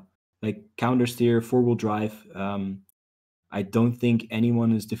right now. Like counter steer, 4-wheel drive. I don't think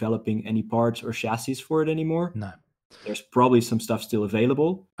anyone is developing any parts or chassis for it anymore. No. There's probably some stuff still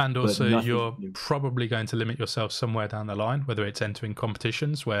available. And also you're probably going to limit yourself somewhere down the line, whether it's entering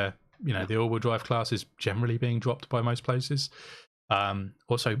competitions where, the all-wheel drive class is generally being dropped by most places.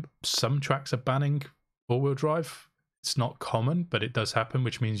 Also, some tracks are banning all-wheel drive. It's not common, but it does happen,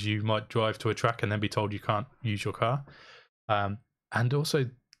 which means you might drive to a track and then be told you can't use your car. And also,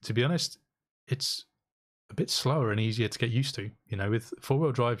 to be honest, it's a bit slower and easier to get used to. With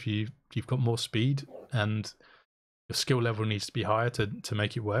 4-wheel drive, you've got more speed and your skill level needs to be higher to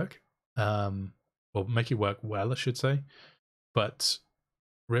make it work, or make it work well, I should say. But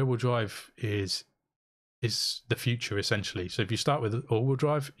rear-wheel drive is the future, essentially. So if you start with all-wheel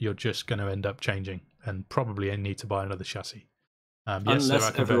drive, you're just going to end up changing and probably need to buy another chassis.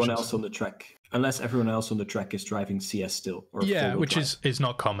 Unless everyone else on the track is driving CS still. Or which is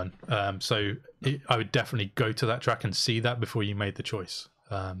not common. I would definitely go to that track and see that before you made the choice.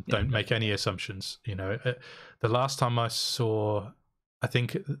 Don't make any assumptions. The last time I saw, I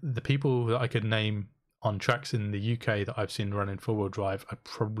think the people that I could name on tracks in the UK that I've seen running 4-wheel drive are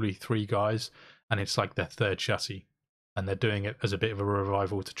probably 3 guys, and it's like their 3rd chassis, and they're doing it as a bit of a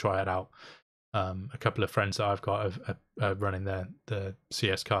revival to try it out. A couple of friends that I've got are running the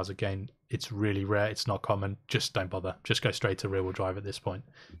CS cars again. It's really rare. It's not common. Just don't bother. Just go straight to rear-wheel drive at this point.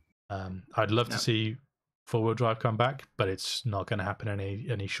 I'd love to see 4-wheel drive come back, but it's not going to happen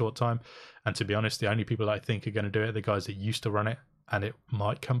any short time. And to be honest, the only people I think are going to do it are the guys that used to run it, and it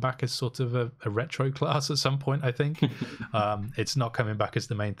might come back as sort of a retro class at some point, I think. It's not coming back as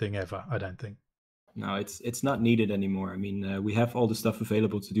the main thing ever, I don't think. No, it's not needed anymore. I mean, we have all the stuff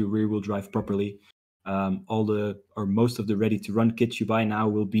available to do rear-wheel drive properly. Most of the ready-to-run kits you buy now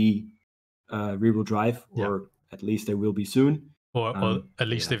will be rear-wheel drive, or at least they will be soon. Or at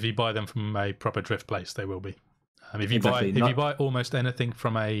least if you buy them from a proper drift place, they will be. If you buy almost anything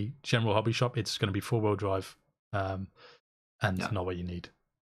from a general hobby shop, it's going to be 4-wheel drive, and not what you need.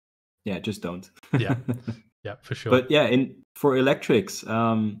 Yeah, just don't. Yeah, for sure. But for electrics,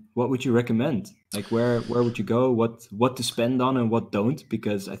 what would you recommend? Like where would you go? What to spend on and what don't?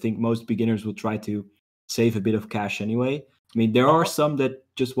 Because I think most beginners will try to save a bit of cash anyway. I mean, there are some that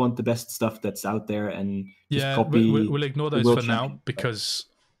just want the best stuff that's out there and just copy. We'll ignore those for now, because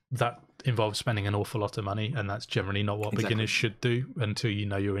that involves spending an awful lot of money, and that's generally not what beginners should do until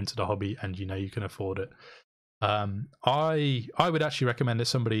you're into the hobby and you can afford it. I would actually recommend that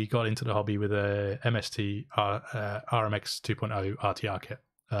somebody got into the hobby with a MST RMX 2.0 RTR kit.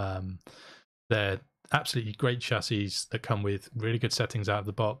 They're absolutely great chassis that come with really good settings out of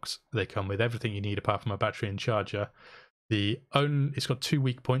the box. They come with everything you need apart from a battery and charger. It's got 2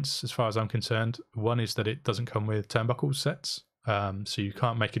 weak points as far as I'm concerned. One is that it doesn't come with turnbuckle sets, so you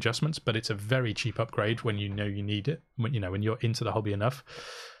can't make adjustments, but it's a very cheap upgrade when you know you need it, when you're into the hobby enough.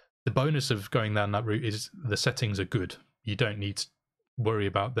 The bonus of going down that route is the settings are good. You don't need to worry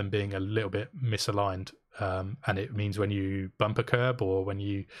about them being a little bit misaligned, and it means when you bump a curb or when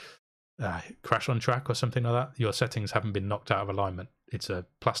you crash on track or something like that, your settings haven't been knocked out of alignment. It's a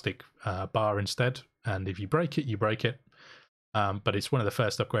plastic bar instead, and if you break it, you break it. But it's one of the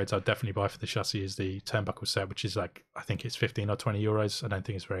first upgrades I'd definitely buy for the chassis is the turnbuckle set, which is like, I think it's 15 or 20 euros. I don't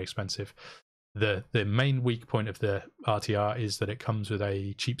think it's very expensive. The main weak point of the RTR is that it comes with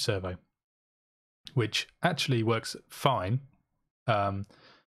a cheap servo, which actually works fine,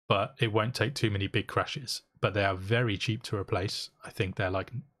 but it won't take too many big crashes. But they are very cheap to replace. I think they're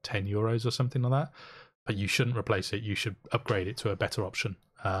like 10 euros or something like that. But you shouldn't replace it. You should upgrade it to a better option.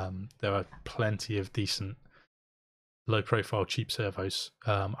 There are plenty of decent low-profile cheap servos.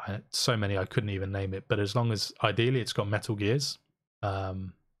 So many I couldn't even name it. But as long as ideally it's got metal gears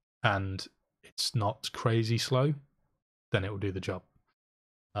and it's not crazy slow, then it will do the job.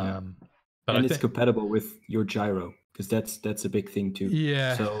 But and it's compatible with your gyro, because that's a big thing too.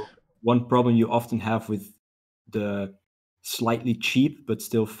 Yeah. So one problem you often have with the slightly cheap but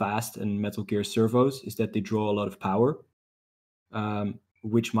still fast and metal gear servos is that they draw a lot of power,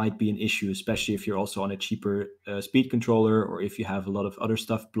 which might be an issue, especially if you're also on a cheaper speed controller or if you have a lot of other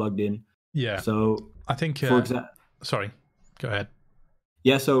stuff plugged in. Yeah. So I think, for example, sorry, go ahead.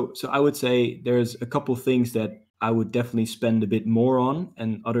 Yeah, so I would say there's a couple things that I would definitely spend a bit more on,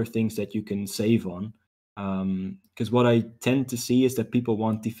 and other things that you can save on. Because what I tend to see is that people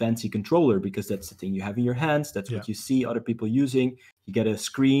want the fancy controller because that's the thing you have in your hands. That's what you see other people using. You get a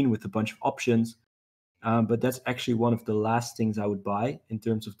screen with a bunch of options. But that's actually one of the last things I would buy in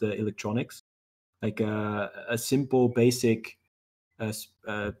terms of the electronics. Like a simple, basic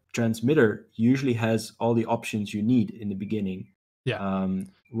transmitter usually has all the options you need in the beginning. Yeah.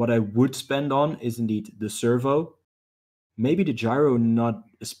 What I would spend on is indeed the servo, maybe the gyro, not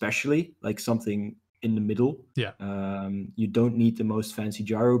especially, like something in the middle. Yeah. You don't need the most fancy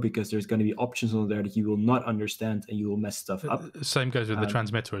gyro because there's going to be options on there that you will not understand and you will mess stuff up. Same goes with the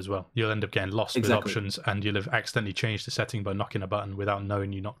transmitter as well. You'll end up getting lost with options, and you'll have accidentally changed the setting by knocking a button without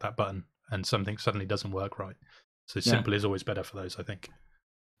knowing you knocked that button, and something suddenly doesn't work right. So simple is always better for those, I think.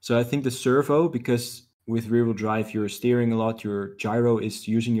 So I think the servo, because with rear-wheel drive, you're steering a lot, your gyro is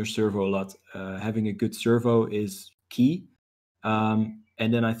using your servo a lot. Having a good servo is key.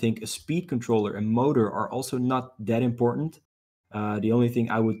 And then I think a speed controller and motor are also not that important. The only thing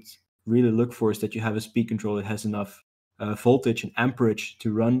I would really look for is that you have a speed controller that has enough voltage and amperage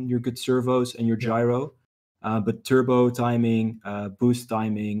to run your good servos and your gyro. But turbo timing, boost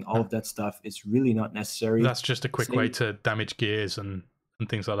timing, all of that stuff is really not necessary. That's just a quick way to damage gears and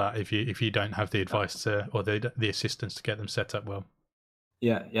things like that if you don't have the advice to, or the assistance to get them set up well.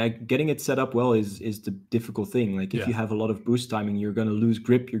 Yeah, getting it set up well is the difficult thing. Like if you have a lot of boost timing, you're going to lose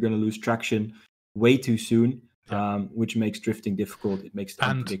grip, you're going to lose traction way too soon, which makes drifting difficult. It makes it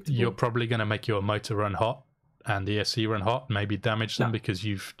unpredictable. You're probably going to make your motor run hot and the ESC run hot, maybe damage them because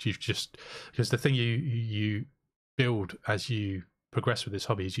you've just, because the thing you build as you progress with this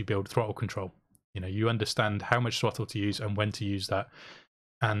hobby is you build throttle control. You understand how much throttle to use and when to use that.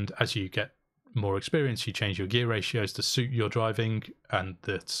 And as you get more experience, you change your gear ratios to suit your driving and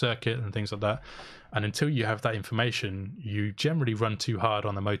the circuit and things like that. And until you have that information, you generally run too hard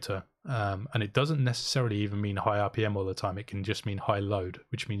on the motor. And it doesn't necessarily even mean high RPM all the time. It can just mean high load,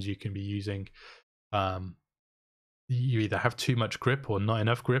 which means you can be using, you either have too much grip or not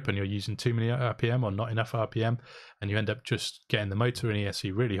enough grip and you're using too many RPM or not enough RPM. And you end up just getting the motor and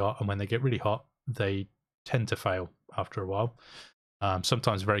ESC really hot. And when they get really hot, they tend to fail after a while.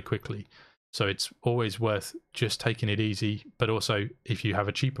 Sometimes very quickly. So it's always worth just taking it easy. But also, if you have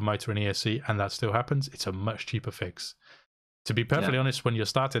a cheaper motor and ESC and that still happens, it's a much cheaper fix. To be perfectly honest, when you're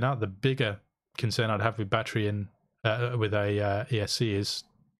starting out, the bigger concern I'd have with battery and with a ESC is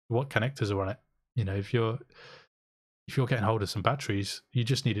what connectors are on it. If you're getting hold of some batteries, you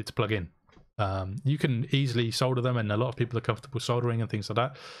just need it to plug in. You can easily solder them, and a lot of people are comfortable soldering and things like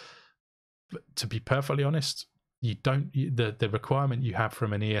that. But to be perfectly honest, the requirement you have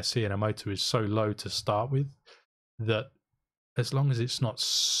from an ESC and a motor is so low to start with that as long as it's not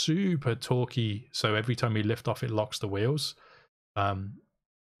super torquey, so every time you lift off it locks the wheels,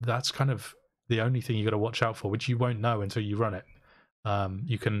 that's kind of the only thing you got to watch out for, which you won't know until you run it.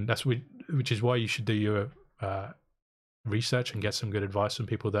 Which is why you should do your research and get some good advice from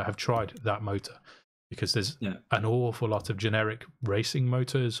people that have tried that motor, because there's an awful lot of generic racing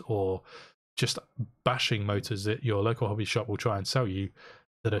motors or just bashing motors that your local hobby shop will try and sell you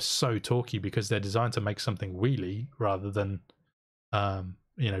that are so torquey because they're designed to make something wheelie rather than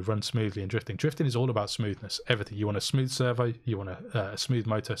run smoothly. And drifting is all about smoothness. Everything. You want a smooth servo, you want a smooth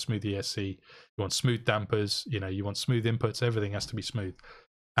motor, smooth ESC, you want smooth dampers, you want smooth inputs. Everything has to be smooth.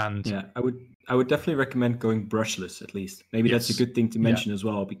 And I would definitely recommend going brushless at least. Maybe that's a good thing to mention as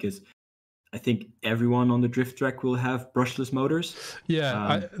well, because I think everyone on the drift track will have brushless motors.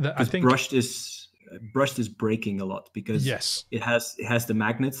 I think brushed is brushed is breaking a lot because Yes. it has the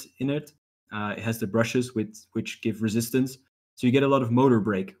magnets in it. It has the brushes which give resistance. So you get a lot of motor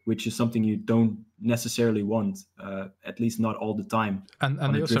break, which is something you don't necessarily want, at least not all the time.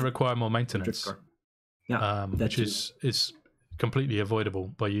 And they also require more drift maintenance, car. Yeah, which is completely avoidable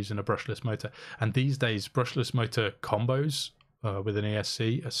by using a brushless motor. And these days, brushless motor combos with an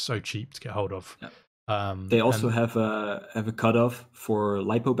ESC are so cheap to get hold of. Yeah. They also and, have a cutoff for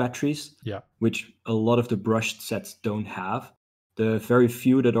LiPo batteries, yeah, which a lot of the brushed sets don't have. The very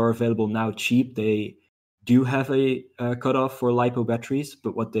few that are available now cheap, they do have a cutoff for LiPo batteries,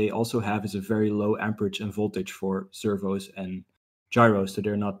 but what they also have is a very low amperage and voltage for servos and gyros. So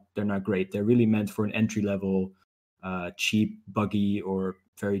they're not great. They're really meant for an entry level, cheap buggy or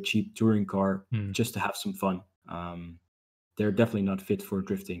very cheap touring car, just to have some fun. They're definitely not fit for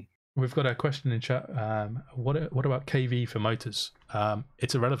drifting. We've got a question in chat. What about KV for motors?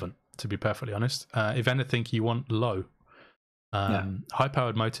 It's irrelevant, to be perfectly honest. If anything, you want low.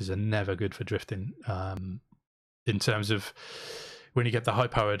 High-powered motors are never good for drifting. In terms of when you get the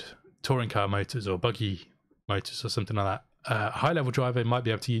high-powered touring car motors or buggy motors or something like that, a high-level driver might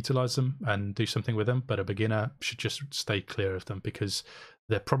be able to utilize them and do something with them, but a beginner should just stay clear of them because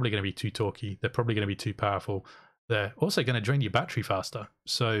they're probably going to be too torquey. They're probably going to be too powerful. They're also going to drain your battery faster.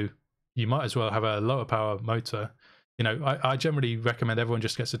 So you might as well have a lower power motor. You know, I generally recommend everyone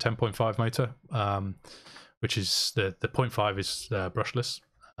just gets a 10.5 motor, which is the 0.5 is brushless.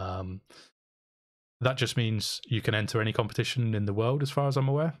 That just means you can enter any competition in the world, as far as I'm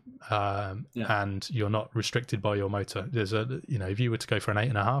aware, and you're not restricted by your motor. There's if you were to go for an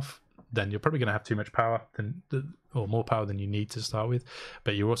 8.5, then you're probably going to have too much power or more power than you need to start with.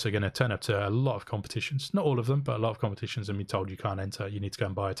 But you're also going to turn up to a lot of competitions, not all of them, but a lot of competitions, and be told you can't enter. You need to go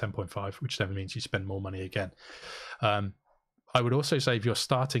and buy a 10.5, which then means you spend more money again. I would also say if you're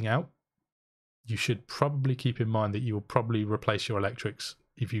starting out, you should probably keep in mind that you will probably replace your electrics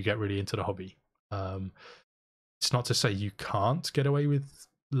if you get really into the hobby. It's not to say you can't get away with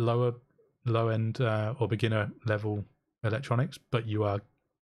low end or beginner level electronics, but you are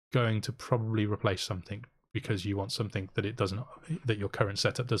going to probably replace something because you want something that your current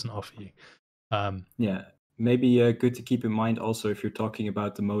setup doesn't offer you. Maybe good to keep in mind also if you're talking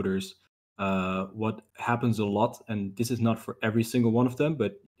about the motors, what happens a lot, and this is not for every single one of them,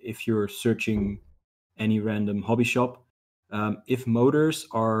 but if you're searching any random hobby shop, if motors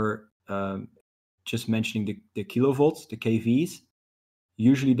are just mentioning the kilovolts, the KVs,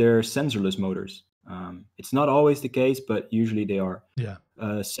 usually they're sensorless motors. It's not always the case, but usually they are. Yeah.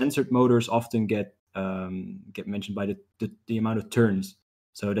 Sensored motors often get mentioned by the amount of turns.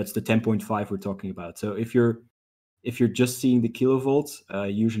 So that's the 10.5 we're talking about. So if you're just seeing the kilovolts,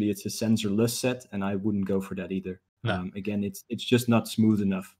 usually it's a sensorless set, and I wouldn't go for that either. No. Again, it's just not smooth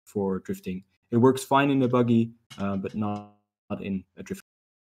enough for drifting. It works fine in a buggy, but not in a drift.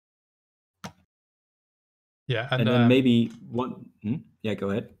 Yeah, and then maybe one. Yeah, go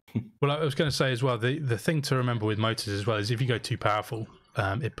ahead. Well, I was going to say as well, the thing to remember with motors as well is if you go too powerful,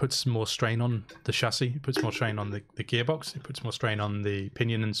 it puts more strain on the chassis, it puts more strain on the gearbox, it puts more strain on the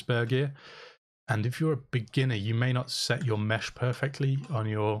pinion and spur gear. And if you're a beginner, you may not set your mesh perfectly on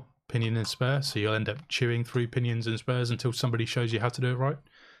your pinion and spur, so you'll end up chewing through pinions and spurs until somebody shows you how to do it right.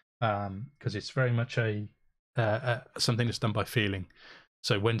 Because it's very much something that's done by feeling.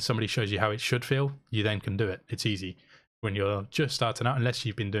 So when somebody shows you how it should feel, you then can do it. It's easy. When you're just starting out, unless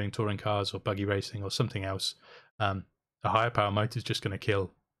you've been doing touring cars or buggy racing or something else, a higher power motor is just going to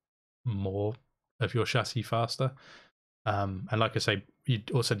kill more of your chassis faster. And like I say, you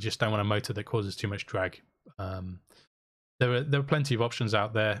also just don't want a motor that causes too much drag. There are plenty of options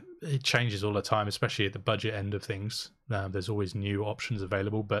out there. It changes all the time, especially at the budget end of things. There's always new options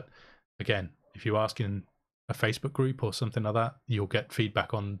available. But again, if you ask in a Facebook group or something like that, you'll get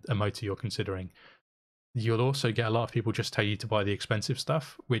feedback on a motor you're considering. You'll also get a lot of people just tell you to buy the expensive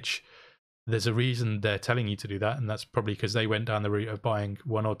stuff, which there's a reason they're telling you to do that, and that's probably because they went down the route of buying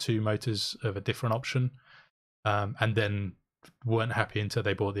one or two motors of a different option, and then weren't happy until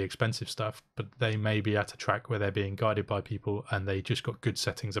they bought the expensive stuff. But they may be at a track where they're being guided by people and they just got good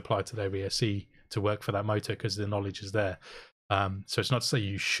settings applied to their ESC to work for that motor because the knowledge is there. So it's not to say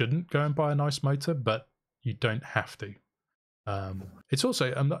you shouldn't go and buy a nice motor, but you don't have to. It's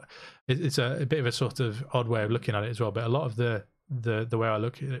also it's a bit of a sort of odd way of looking at it as well, but a lot of the way I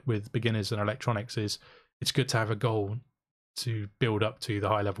look at it with beginners and electronics is it's good to have a goal to build up to the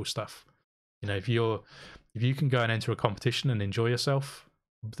high level stuff. You know, if you can go and enter a competition and enjoy yourself,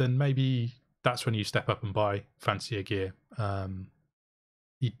 then maybe that's when you step up and buy fancier gear.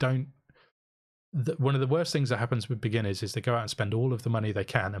 You don't one of the worst things that happens with beginners is they go out and spend all of the money they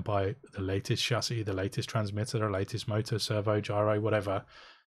can and buy the latest chassis, the latest transmitter, the latest motor, servo, gyro, whatever,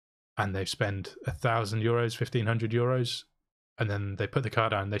 and they spend €1,000, €1,500, and then they put the car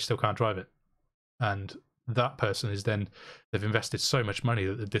down and they still can't drive it. And that person is then, they've invested so much money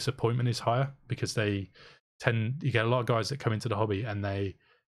that the disappointment is higher, because you get a lot of guys that come into the hobby and they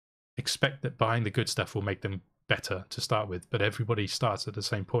expect that buying the good stuff will make them better to start with, but everybody starts at the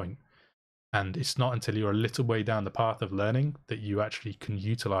same point. And it's not until you're a little way down the path of learning that you actually can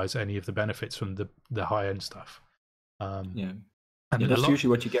utilize any of the benefits from the high-end stuff. And that's usually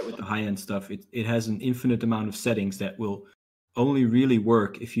what you get with the high-end stuff. It has an infinite amount of settings that will only really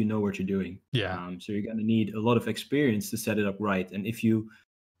work if you know what you're doing. So you're going to need a lot of experience to set it up right. And if you,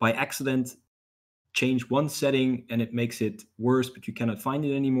 by accident, change one setting and it makes it worse, but you cannot find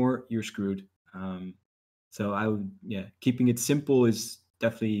it anymore, you're screwed. So I would, keeping it simple is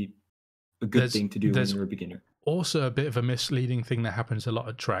definitely a good thing to do when you're a beginner. Also, a bit of a misleading thing that happens a lot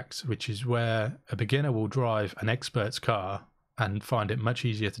at tracks, which is where a beginner will drive an expert's car and find it much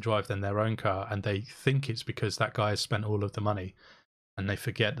easier to drive than their own car, and they think it's because that guy has spent all of the money, and they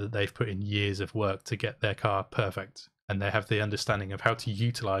forget that they've put in years of work to get their car perfect, and they have the understanding of how to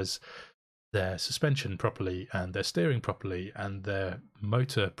utilize their suspension properly and their steering properly and their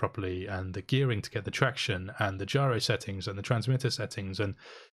motor properly and the gearing to get the traction and the gyro settings and the transmitter settings. And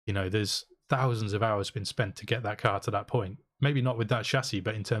there's thousands of hours been spent to get that car to that point. Maybe not with that chassis,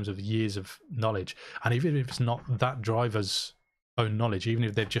 but in terms of years of knowledge. And even if it's not that driver's own knowledge, even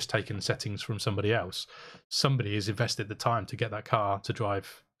if they've just taken settings from somebody else, somebody has invested the time to get that car to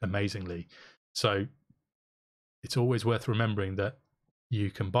drive amazingly. So it's always worth remembering that you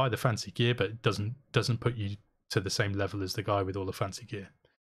can buy the fancy gear, but it doesn't put you to the same level as the guy with all the fancy gear.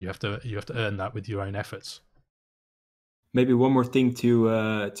 You have to earn that with your own efforts. Maybe one more thing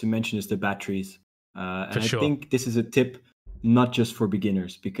to mention is the batteries. And I think this is a tip not just for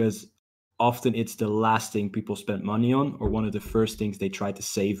beginners, because often it's the last thing people spend money on, or one of the first things they try to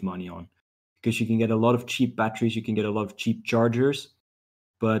save money on. Because you can get a lot of cheap batteries, you can get a lot of cheap chargers,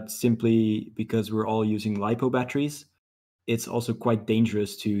 but simply because we're all using LiPo batteries, it's also quite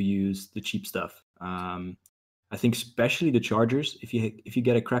dangerous to use the cheap stuff. I think especially the chargers. If you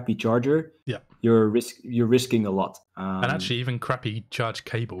get a crappy charger, you're risking a lot. And actually, even crappy charge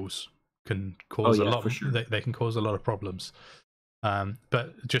cables can cause a lot. For sure. They can cause a lot of problems.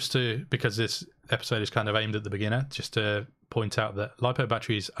 But because this episode is kind of aimed at the beginner, just to point out that LiPo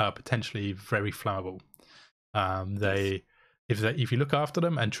batteries are potentially very flammable. If you look after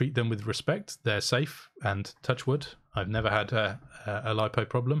them and treat them with respect, they're safe. And touch wood, I've never had a LiPo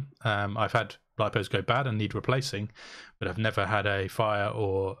problem. I've had LiPos go bad and need replacing, but I've never had a fire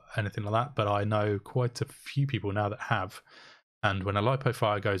or anything like that. But I know quite a few people now that have. And when a LiPo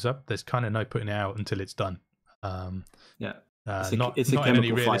fire goes up, there's kind of no putting it out until it's done. Not in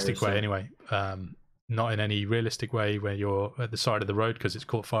any realistic way, anyway. Not in any realistic way where you're at the side of the road because it's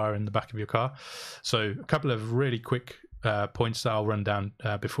caught fire in the back of your car. So a couple of really quick points that I'll run down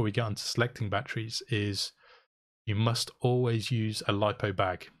before we get on to selecting batteries is you must always use a LiPo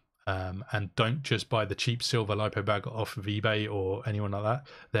bag. And don't just buy the cheap silver LiPo bag off of eBay or anyone like that.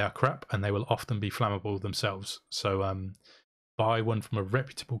 They are crap and they will often be flammable themselves. So buy one from a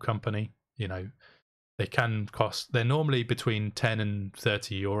reputable company. They can cost, they're normally between 10 and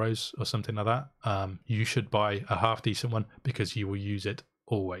 30 euros or something like that. You should buy a half decent one because you will use it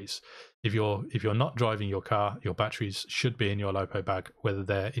always. If you're not driving your car, your batteries should be in your LiPo bag, whether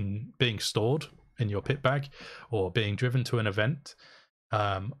they're being stored in your pit bag or being driven to an event.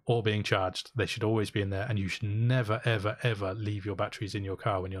 Or being charged. They should always be in there, and you should never, ever, ever leave your batteries in your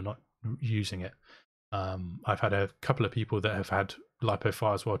car when you're not using it. I've had a couple of people that have had LiPo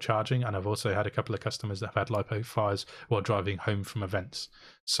fires while charging, and I've also had a couple of customers that have had LiPo fires while driving home from events.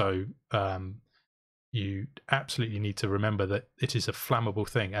 So you absolutely need to remember that it is a flammable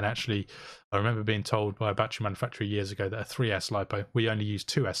thing. And actually, I remember being told by a battery manufacturer years ago that a 3S LiPo, we only use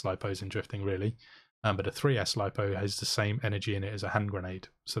 2S LiPos in drifting, really. But a 3S LiPo has the same energy in it as a hand grenade.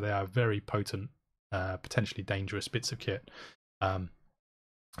 So they are very potent, potentially dangerous bits of kit.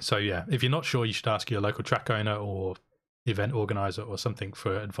 So yeah, if you're not sure, you should ask your local track owner or event organizer or something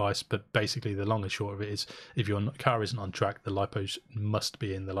for advice. But basically the long and short of it is, if your car isn't on track, the LiPos must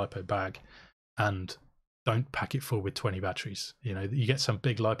be in the LiPo bag, and don't pack it full with 20 batteries. You get some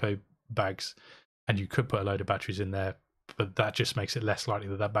big LiPo bags and you could put a load of batteries in there, but that just makes it less likely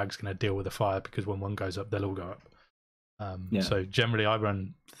that bag's going to deal with a fire, because when one goes up, they'll all go up. So generally I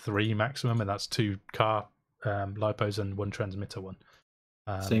run 3 maximum, and that's 2 car LiPos and 1 transmitter one.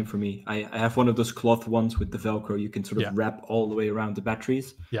 Same for me. I have one of those cloth ones with the Velcro. You can sort of wrap all the way around the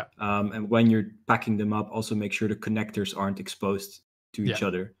batteries. Yeah. And when you're packing them up, also make sure the connectors aren't exposed to each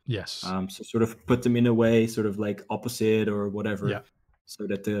other. Yes. So sort of put them in a way, sort of like opposite or whatever, so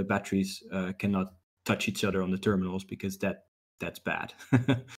that the batteries cannot touch each other on the terminals, because that's bad.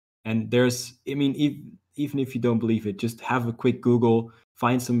 And even if you don't believe it, just have a quick Google,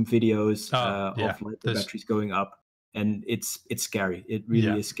 find some videos of like the batteries going up. And it's scary. It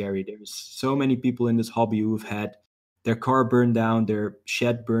really is scary. There's so many people in this hobby who've had their car burned down, their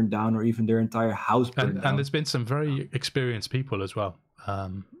shed burned down, or even their entire house burned down. And there's been some very experienced people as well.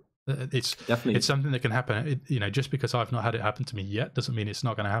 It's definitely, it's something that can happen. Just because I've not had it happen to me yet doesn't mean it's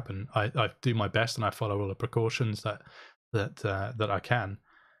not going to happen. I do my best and I follow all the precautions that I can.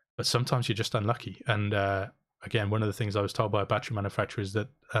 But sometimes you're just unlucky. And again, one of the things I was told by a battery manufacturer is that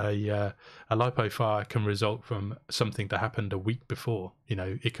a LiPo fire can result from something that happened a week before.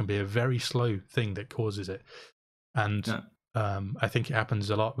 It can be a very slow thing that causes it. And I think it happens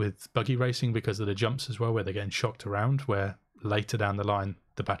a lot with buggy racing because of the jumps as well, where they're getting shocked around, where later down the line,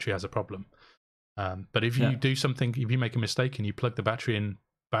 the battery has a problem. But if you do something, if you make a mistake and you plug the battery in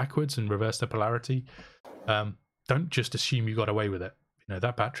backwards and reverse the polarity, don't just assume you got away with it.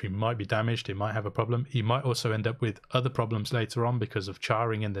 That battery might be damaged. It might have a problem. You might also end up with other problems later on because of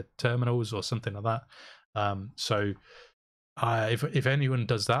charring in the terminals or something like that. So if anyone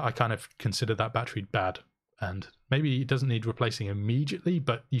does that, I kind of consider that battery bad. And maybe it doesn't need replacing immediately,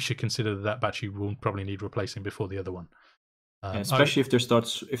 but you should consider that battery will probably need replacing before the other one. Especially if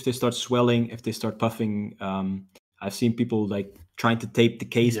they start swelling, if they start puffing. I've seen people like trying to tape the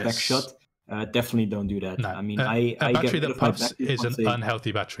case back shut. Definitely don't do that. No. I mean, a battery that puffs is an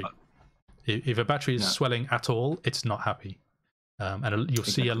unhealthy battery. If a battery is swelling at all, it's not happy. And you'll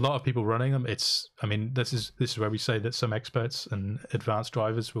see a lot of people running them. This is where we say that some experts and advanced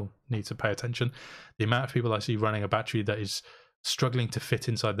drivers will need to pay attention. The amount of people I see running a battery that is struggling to fit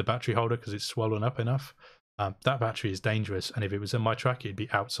inside the battery holder because it's swollen up enough, that battery is dangerous. And if it was in my track, it'd be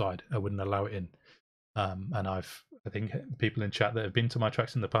outside. I wouldn't allow it in. And I think people in chat that have been to my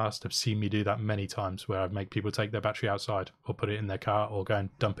tracks in the past have seen me do that many times, where I've made people take their battery outside or put it in their car or go and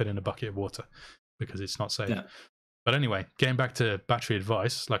dump it in a bucket of water because it's not safe. Yeah. But anyway, getting back to battery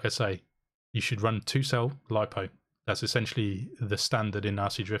advice, like I say, you should run 2-cell LiPo. That's essentially the standard in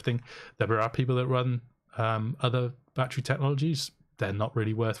RC drifting. There are people that run other battery technologies. They're not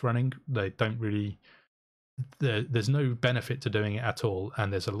really worth running. They don't really... There's no benefit to doing it at all,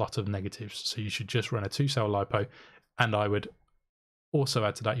 and there's a lot of negatives. So you should just run a 2-cell LiPo, and I would also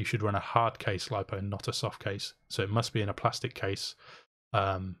add to that, you should run a hard case LiPo, not a soft case. So it must be in a plastic case.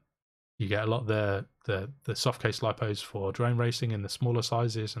 You get a lot of the soft case LiPos for drone racing in the smaller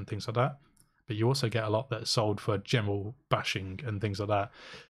sizes and things like that, but you also get a lot that are sold for general bashing and things like that.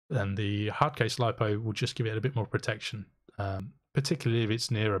 And the hard case LiPo will just give it a bit more protection, particularly if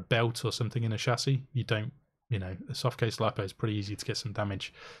it's near a belt or something in a chassis. You don't, a soft case LiPo is pretty easy to get some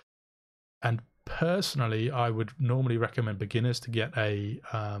damage. And personally, I would normally recommend beginners to get a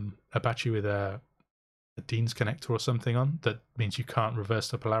battery with a Dean's connector or something on. That means you can't reverse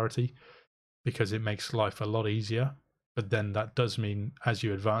the polarity, because it makes life a lot easier. But then that does mean as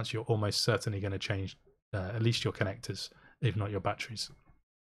you advance, you're almost certainly going to change at least your connectors, if not your batteries.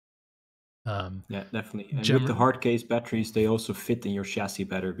 Yeah, definitely. And with the hard case batteries, they also fit in your chassis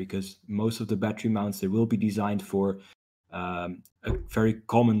better, because most of the battery mounts, they will be designed for a very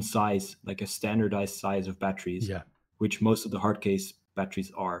common size, like a standardized size of batteries, which most of the hard case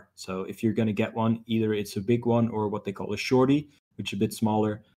batteries are. So if you're going to get one, either it's a big one or what they call a shorty, which is a bit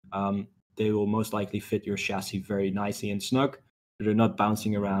smaller. They will most likely fit your chassis very nicely and snug. They're not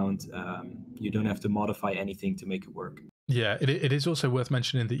bouncing around. You don't have to modify anything to make it work. Yeah, it is also worth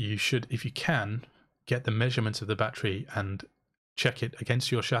mentioning that you should, if you can, get the measurements of the battery and check it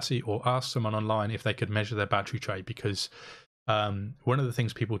against your chassis, or ask someone online if they could measure their battery tray, because one of the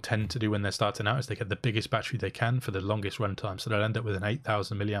things people tend to do when they're starting out is they get the biggest battery they can for the longest run time. So they'll end up with an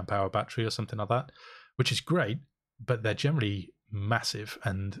 8,000 milliamp hour battery or something like that, which is great, but they're generally massive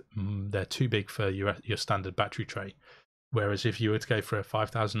and they're too big for your standard battery tray. Whereas if you were to go for a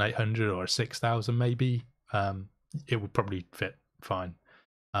 5,800 or a 6,000 maybe, it would probably fit fine.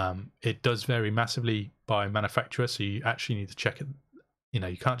 It does vary massively by manufacturer, so you actually need to check it.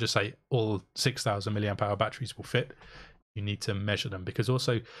 You can't just say all 6,000 milliamp hour batteries will fit. You need to measure them, because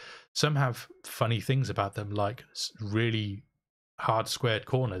also some have funny things about them, like really hard squared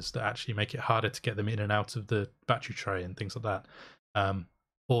corners that actually make it harder to get them in and out of the battery tray and things like that.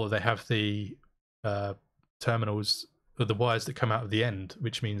 Or they have the terminals, or the wires that come out of the end,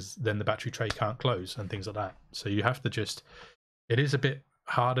 which means then the battery tray can't close and things like that. So you have to just, it is a bit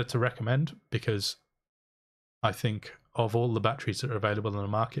harder to recommend because I think of all the batteries that are available on the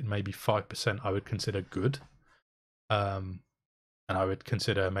market, maybe 5% I would consider good. And I would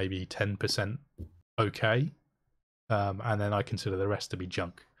consider maybe 10% okay. And then I consider the rest to be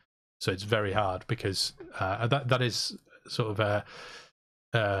junk. So it's very hard because that is sort of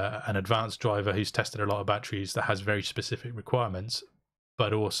an advanced driver who's tested a lot of batteries that has very specific requirements,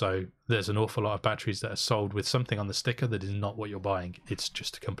 but also there's an awful lot of batteries that are sold with something on the sticker that is not what you're buying. It's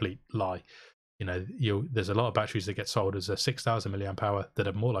just a complete lie. There's a lot of batteries that get sold as a 6,000 milliamp hour that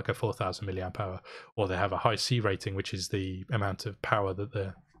are more like a 4,000 milliamp hour, or they have a high C rating, which is the amount of power that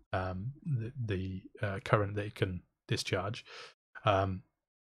the current that it can discharge.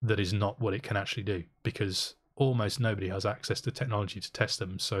 That is not what it can actually do, because almost nobody has access to technology to test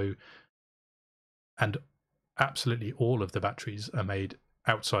them. So, and absolutely all of the batteries are made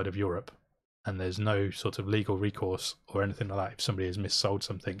outside of Europe, and there's no sort of legal recourse or anything like that if somebody has missold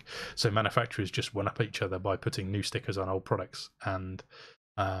something. So manufacturers just one up each other by putting new stickers on old products, and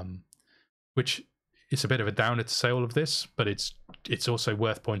which is a bit of a downer to say all of this, but it's also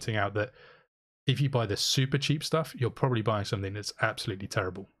worth pointing out that if you buy the super cheap stuff, you're probably buying something that's absolutely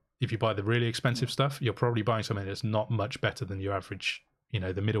terrible. If you buy the really expensive stuff, you're probably buying something that's not much better than your average,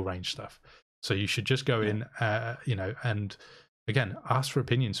 the middle range stuff. So you should just go in, and again, ask for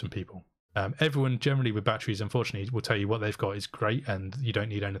opinions from people. Everyone generally with batteries, unfortunately, will tell you what they've got is great and you don't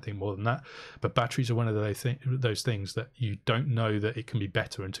need anything more than that. But batteries are one of those things that you don't know that it can be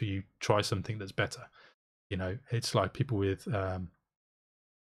better until you try something that's better. It's like people with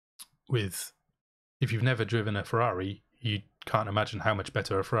if you've never driven a Ferrari, you can't imagine how much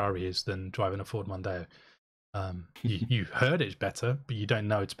better a Ferrari is than driving a Ford Mondeo. You've heard it's better, but you don't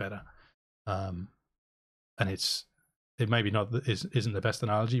know it's better. And it maybe isn't the best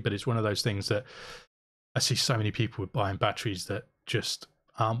analogy, but it's one of those things that I see so many people buying batteries that just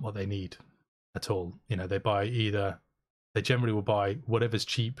aren't what they need at all. They generally will buy whatever's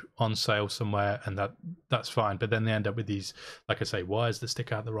cheap on sale somewhere, and that's fine. But then they end up with these, like I say, wires that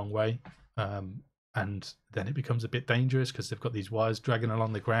stick out the wrong way. And then it becomes a bit dangerous because they've got these wires dragging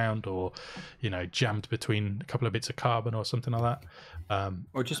along the ground, or jammed between a couple of bits of carbon or something like that.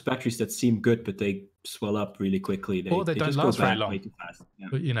 Or just batteries that seem good but they swell up really quickly. Or they don't just last go very bad long. way too fast.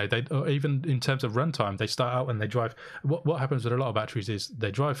 Yeah. But or even in terms of runtime, they start out and they drive. What happens with a lot of batteries is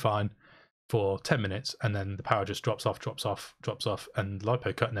they drive fine for 10 minutes and then the power just drops off, and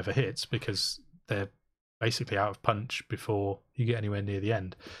LiPo cut never hits because they're basically out of punch before you get anywhere near the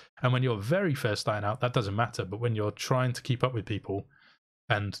end. And when you're very first starting out, that doesn't matter. But when you're trying to keep up with people,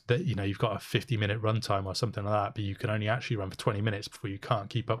 and that you've got a 50-minute runtime or something like that, but you can only actually run for 20 minutes before you can't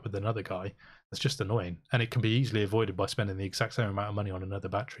keep up with another guy, that's just annoying. And it can be easily avoided by spending the exact same amount of money on another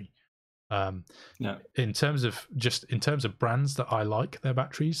battery. In terms of brands that I like their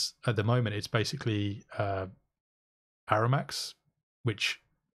batteries at the moment, it's basically Aramax, which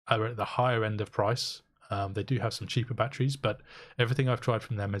are at the higher end of price. They do have some cheaper batteries, but everything I've tried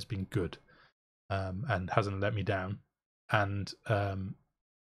from them has been good, and hasn't let me down. And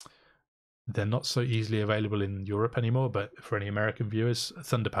they're not so easily available in Europe anymore, but for any American viewers,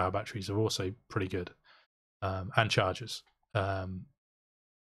 Thunder Power batteries are also pretty good, and chargers.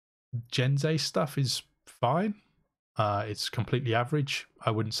 Genze stuff is fine. It's completely average.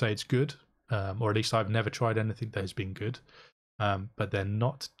 I wouldn't say it's good, or at least I've never tried anything that has been good. But they're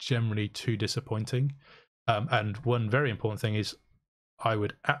not generally too disappointing. And one very important thing is I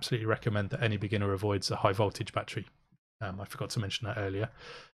would absolutely recommend that any beginner avoids a high voltage battery. I forgot to mention that earlier.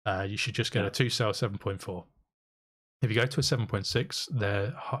 You should just get a 2-cell 7.4. If you go to a 7.6,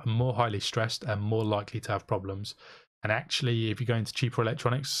 they're more highly stressed and more likely to have problems. And actually, if you go into cheaper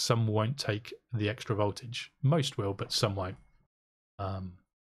electronics, some won't take the extra voltage. Most will, but some won't.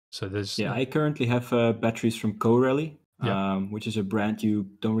 So there's... Yeah, I currently have batteries from Co-Rally, which is a brand you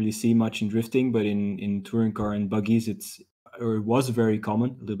don't really see much in drifting, but in touring car and buggies, it was very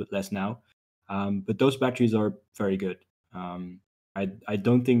common, a little bit less now. But those batteries are very good. I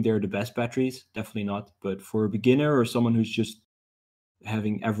don't think they're the best batteries, definitely not. But for a beginner or someone who's just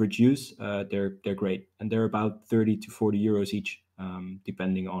having average use, they're great, and they're about 30 to 40 euros each,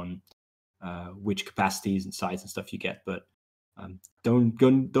 depending on which capacities and size and stuff you get. But don't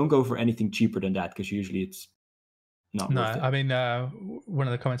go for anything cheaper than that, because usually it's not worth it. I mean, one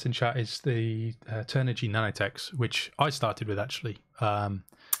of the comments in chat is the Turnigy Nanotechs, which I started with actually.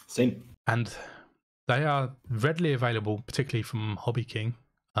 Same. And they are readily available, particularly from Hobby King,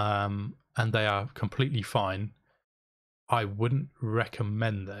 and they are completely fine. I wouldn't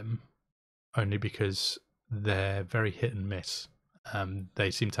recommend them, only because they're very hit and miss.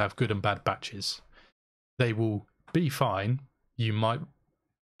 They seem to have good and bad batches. They will be fine. You might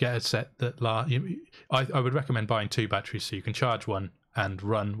get a set that I would recommend buying 2 batteries so you can charge one and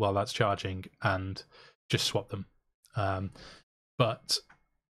run while that's charging and just swap them. But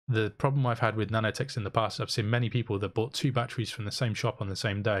the problem I've had with nanotechs in the past, I've seen many people that bought 2 batteries from the same shop on the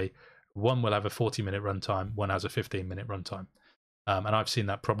same day. One will have a 40-minute runtime, one has a 15-minute runtime. And I've seen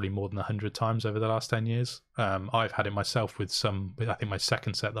that probably more than 100 times over the last 10 years. I've had it myself with I think my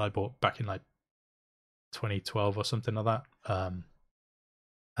second set that I bought back in like 2012 or something like that.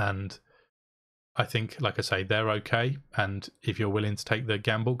 And I think, like I say, they're okay. And if you're willing to take the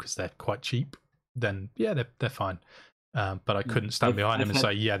gamble because they're quite cheap, then yeah, they're fine. But I couldn't stand behind them and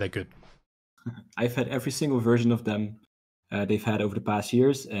say, yeah, they're good. I've had every single version of them they've had over the past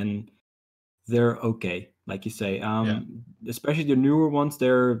years, and they're okay, like you say. Especially the newer ones,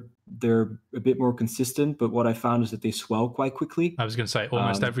 they're a bit more consistent. But what I found is that they swell quite quickly. I was going to say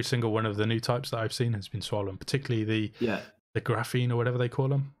almost every single one of the new types that I've seen has been swollen, particularly the graphene or whatever they call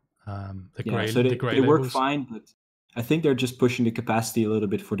them. The gray they work fine, but I think they're just pushing the capacity a little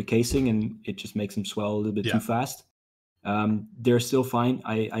bit for the casing, and it just makes them swell a little bit too fast. They're still fine.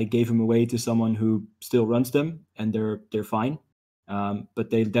 I gave them away to someone who still runs them, and they're fine. But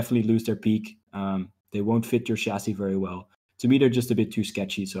they definitely lose their peak. They won't fit your chassis very well. To me, they're just a bit too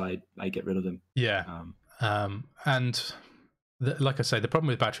sketchy, so I get rid of them. Yeah. Like I say, the problem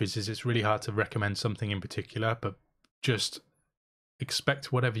with batteries is it's really hard to recommend something in particular, but just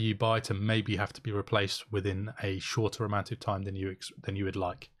expect whatever you buy to maybe have to be replaced within a shorter amount of time than you would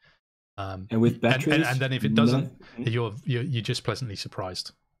like. And with batteries, and then if it doesn't, you're just pleasantly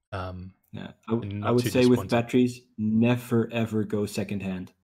surprised. I would say with batteries, never ever go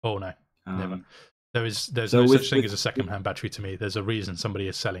secondhand. Oh no, never. There's no such thing as a secondhand battery to me. There's a reason somebody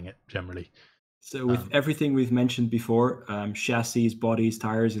is selling it generally. So with everything we've mentioned before, chassis, bodies,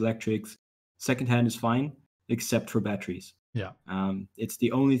 tires, electrics, secondhand is fine, except for batteries. Yeah. It's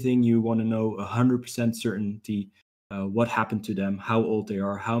the only thing you want to know 100% certainty what happened to them, how old they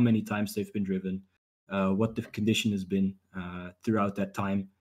are, how many times they've been driven, what the condition has been throughout that time.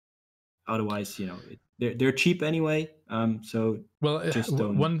 Otherwise, they're cheap anyway. So just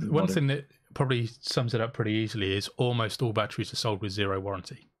don't. One thing that probably sums it up pretty easily is almost all batteries are sold with 0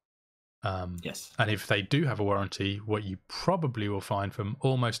 warranty. Yes. And if they do have a warranty, what you probably will find from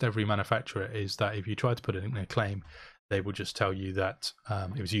almost every manufacturer is that if you try to put it in a claim, they will just tell you that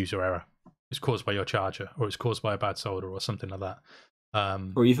it was user error. It's caused by your charger, or it's caused by a bad solder, or something like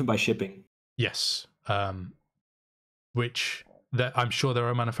that. Or even by shipping. Yes. Which I'm sure there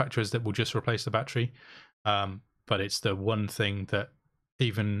are manufacturers that will just replace the battery. But it's the one thing that,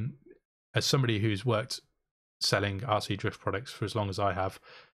 even as somebody who's worked selling RC drift products for as long as I have,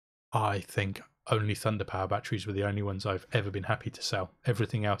 I think only Thunder Power batteries were the only ones I've ever been happy to sell.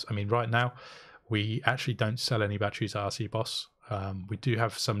 Everything else, I mean, right now, we actually don't sell any batteries at RC Boss. We do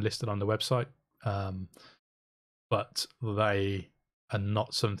have some listed on the website, but they are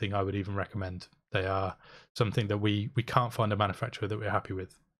not something I would even recommend. They are something that we can't find a manufacturer that we're happy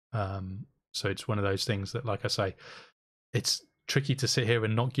with. So it's one of those things that, like I say, it's tricky to sit here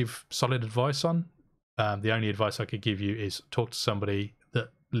and not give solid advice on. The only advice I could give you is talk to somebody that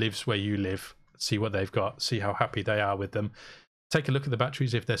lives where you live, see what they've got, see how happy they are with them. Take a look at the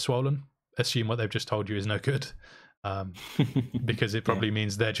batteries if they're swollen. Assume what they've just told you is no good, because it probably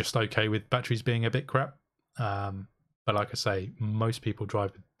means they're just okay with batteries being a bit crap. But like I say, most people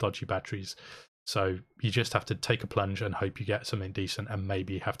drive with dodgy batteries, so you just have to take a plunge and hope you get something decent, and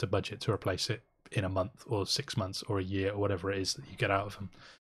maybe have to budget to replace it in a month or 6 months or a year or whatever it is that you get out of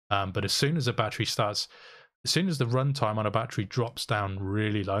them. But as soon as a battery starts, as soon as the runtime on a battery drops down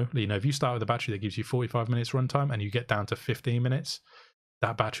really low, if you start with a battery that gives you 45 minutes runtime and you get down to 15 minutes,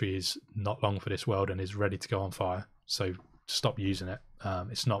 that battery is not long for this world and is ready to go on fire. So stop using it.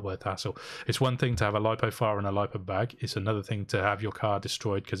 It's not worth the hassle. It's one thing to have a lipo fire and a lipo bag. It's another thing to have your car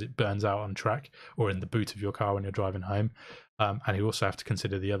destroyed because it burns out on track or in the boot of your car when you're driving home. And you also have to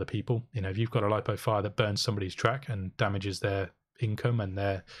consider the other people. If you've got a lipo fire that burns somebody's track and damages their income and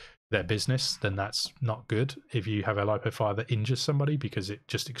their business, then that's not good. If you have a lipo fire that injures somebody because it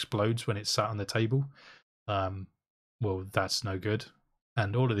just explodes when it's sat on the table, well, that's no good.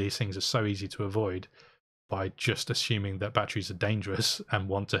 And all of these things are so easy to avoid by just assuming that batteries are dangerous and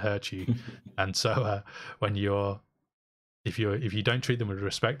want to hurt you. And so if you don't treat them with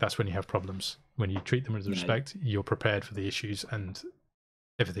respect, that's when you have problems. When you treat them with respect, you're prepared for the issues and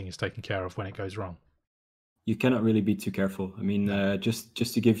everything is taken care of when it goes wrong. You cannot really be too careful. I mean, just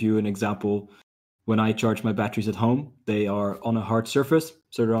to give you an example, when I charge my batteries at home, they are on a hard surface.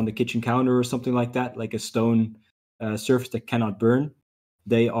 So they're on the kitchen counter or something like that, like a stone surface that cannot burn.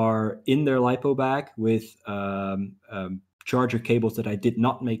 They are in their lipo bag with charger cables that I did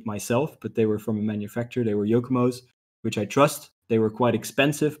not make myself, but they were from a manufacturer. They were Yokomo's, which I trust. They were quite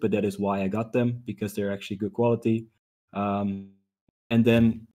expensive, but that is why I got them, because they're actually good quality. And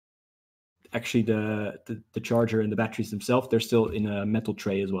then actually the charger and the batteries themselves, they're still in a metal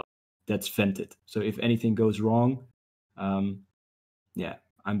tray as well. That's vented. So if anything goes wrong, yeah,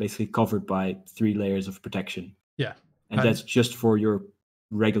 I'm basically covered by 3 layers of protection. Yeah. And that's just for your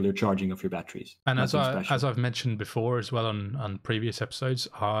regular charging of your batteries. And as special. I've mentioned before as well on previous episodes,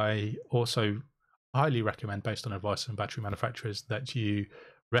 I also highly recommend, based on advice from battery manufacturers, that you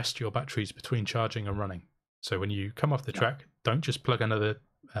rest your batteries between charging and running. So when you come off the track, don't just plug the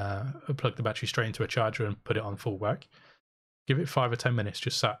battery straight into a charger and put it on full whack. Give it 5 or 10 minutes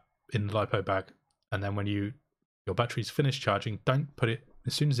just sat in the LiPo bag, and then when your battery's finished charging, don't put it,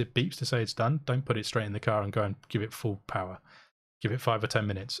 as soon as it beeps to say it's done, don't put it straight in the car and go and give it full power. Give it 5 or 10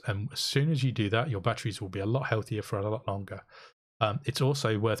 minutes, and as soon as you do that, your batteries will be a lot healthier for a lot longer. It's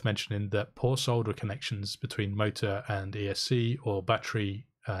also worth mentioning that poor solder connections between motor and ESC, or battery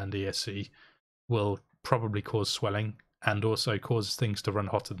and ESC, will probably cause swelling and also cause things to run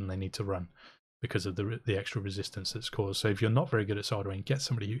hotter than they need to run because of the extra resistance that's caused. So if you're not very good at soldering, get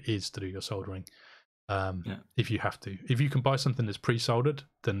somebody who is to do your soldering. If you have to. If you can buy something that's pre-soldered,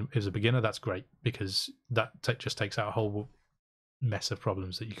 then as a beginner, that's great, because that just takes out a whole mess of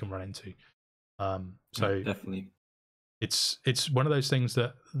problems that you can run into. So definitely, it's one of those things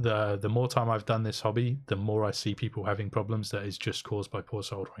that the more time I've done this hobby, the more I see people having problems that is just caused by poor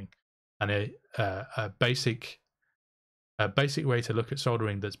soldering. And a basic way to look at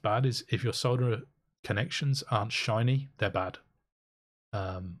soldering that's bad is if your solder connections aren't shiny, they're bad.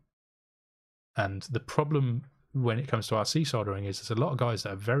 And the problem when it comes to RC soldering is there's a lot of guys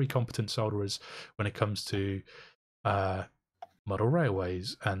that are very competent solderers when it comes to model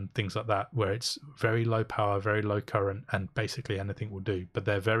railways and things like that, where it's very low power, very low current, and basically anything will do. But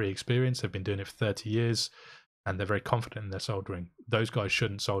they're very experienced. They've been doing it for 30 years, and they're very confident in their soldering. Those guys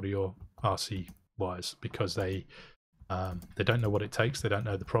shouldn't solder your RC wires because they don't know what it takes. They don't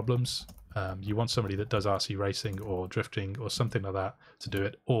know the problems. You want somebody that does RC racing or drifting or something like that to do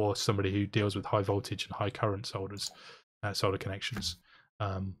it, or somebody who deals with high voltage and high current solder connections.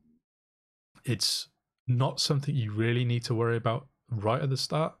 It's not something you really need to worry about right at the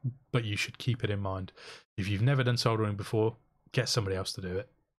start, but you should keep it in mind. If you've never done soldering before, get somebody else to do it.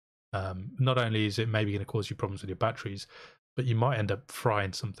 Not only is it maybe going to cause you problems with your batteries, but you might end up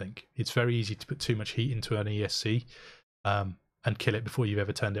frying something. It's very easy to put too much heat into an ESC and kill it before you've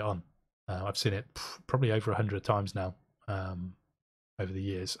ever turned it on. I've seen it probably over 100 times now over the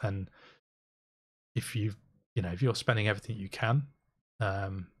years. And if you're spending everything you can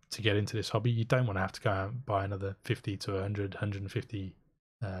to get into this hobby, you don't want to have to go out and buy another 50 to 100, 150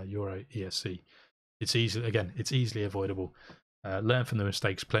 euro ESC. It's easily avoidable. Learn from the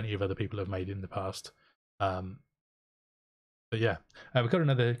mistakes plenty of other people have made in the past. But yeah, we've got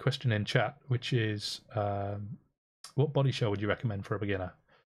another question in chat, which is, what body shell would you recommend for a beginner?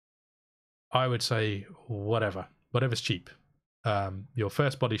 I would say whatever's cheap. Your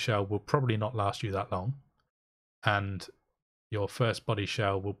first body shell will probably not last you that long, and your first body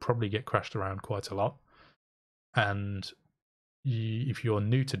shell will probably get crashed around quite a lot. And if you're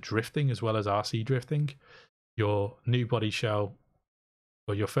new to drifting as well as RC drifting, your new body shell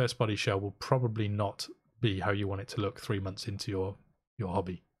or your first body shell will probably not be how you want it to look 3 months into your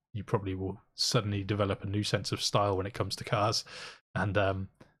hobby. You probably will suddenly develop a new sense of style when it comes to cars and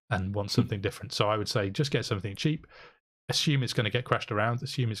want something different. So I would say just get something cheap, assume it's going to get crashed around,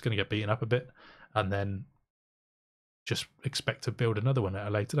 assume it's going to get beaten up a bit, and then just expect to build another one at a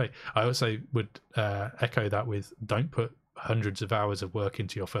later date. I also would echo that with, don't put hundreds of hours of work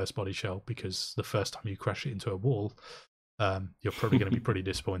into your first body shell, because the first time you crash it into a wall, you're probably going to be pretty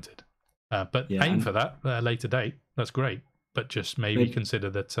disappointed. But aim for that at a later date. That's great. But just maybe consider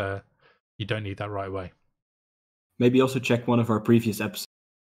that you don't need that right away. Maybe also check one of our previous episodes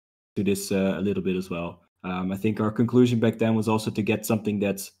to this a little bit as well. I think our conclusion back then was also to get something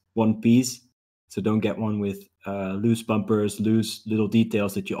that's one piece. So don't get one with loose bumpers, loose little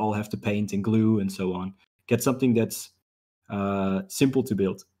details that you all have to paint and glue and so on. Get something that's simple to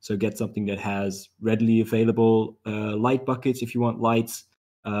build. So get something that has readily available light buckets if you want lights,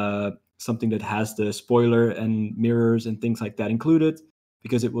 something that has the spoiler and mirrors and things like that included,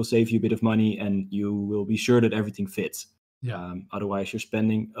 because it will save you a bit of money and you will be sure that everything fits. Yeah. Otherwise, you're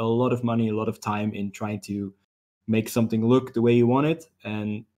spending a lot of money, a lot of time in trying to make something look the way you want it.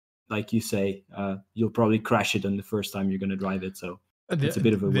 And like you say, you'll probably crash it on the first time you're going to drive it. So it's a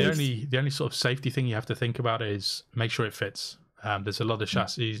bit of a waste. The only sort of safety thing you have to think about is make sure it fits. There's a lot of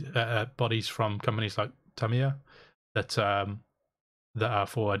chassis bodies from companies like Tamiya that that are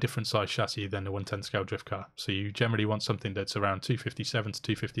for a different size chassis than the 110 scale drift car. So you generally want something that's around 257 to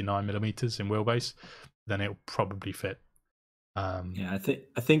 259 millimeters in wheelbase, then it'll probably fit. Yeah,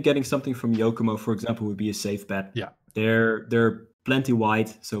 I think getting something from Yokomo, for example, would be a safe bet. Yeah. They're plenty wide,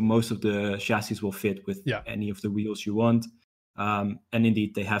 so most of the chassis will fit with any of the wheels you want. And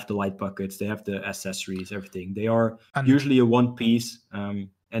indeed, they have the light buckets, they have the accessories, everything. They are usually a one piece, and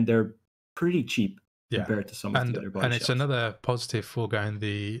they're pretty cheap compared to some of the other body And shops. it's another positive for going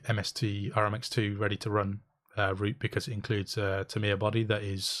the MST RMX2 ready to run route, because it includes a Tamiya body that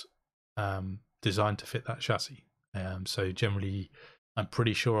is designed to fit that chassis. So generally, I'm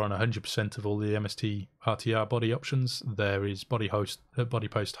pretty sure on 100% of all the MST RTR body options, there is body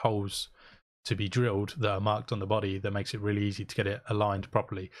post holes to be drilled that are marked on the body that makes it really easy to get it aligned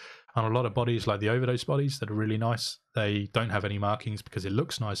properly. And a lot of bodies, like the Overdose bodies that are really nice, they don't have any markings because it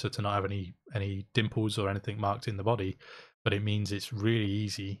looks nicer to not have any dimples or anything marked in the body, but it means it's really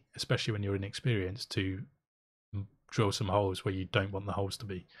easy, especially when you're inexperienced, to drill some holes where you don't want the holes to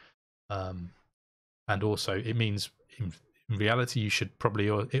be. And also it means in reality you should probably,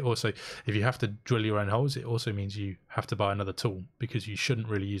 it also, if you have to drill your own holes, it also means you have to buy another tool, because you shouldn't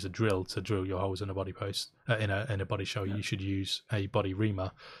really use a drill to drill your holes in a body post in a body shell. You should use a body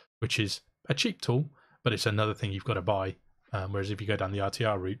reamer, which is a cheap tool, but it's another thing you've got to buy. Whereas if you go down the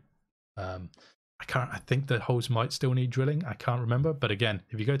RTR route, I think the holes might still need drilling, I can't remember, but again,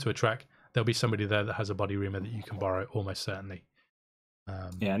 if you go to a track, there'll be somebody there that has a body reamer that you can borrow almost certainly.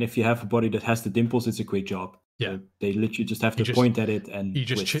 Yeah, and if you have a body that has the dimples, it's a quick job. Yeah, so they literally just have to point at it and you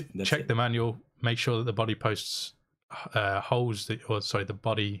just check the manual, make sure that the body posts holes the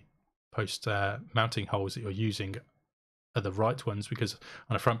body post mounting holes that you're using are the right ones, because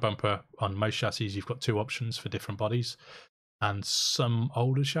on a front bumper on most chassis you've got two options for different bodies, and some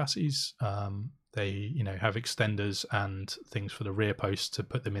older chassis they have extenders and things for the rear posts to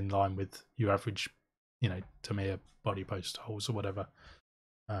put them in line with your average Tamiya body post holes or whatever.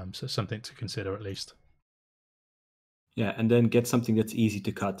 So something to consider at least. Yeah, and then get something that's easy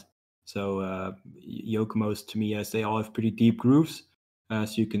to cut. So Yokomo's, Tamiyas, they all have pretty deep grooves, so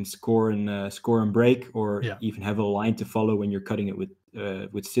you can score and break, or even have a line to follow when you're cutting it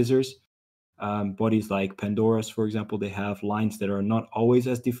with scissors. Bodies like Pandora's, for example, they have lines that are not always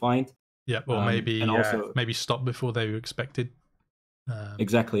as defined. Yeah, or maybe and also maybe stop before they were expected.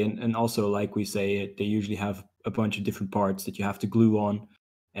 Exactly, and also, like we say, they usually have a bunch of different parts that you have to glue on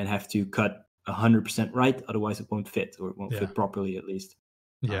and have to cut 100% right, otherwise it won't fit, or it won't fit properly at least.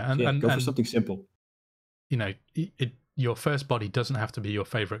 Yeah, and go for something simple. Your first body doesn't have to be your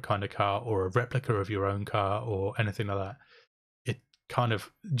favorite kind of car or a replica of your own car or anything like that. It kind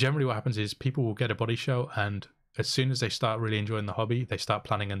of generally what happens is people will get a body shell, and as soon as they start really enjoying the hobby, they start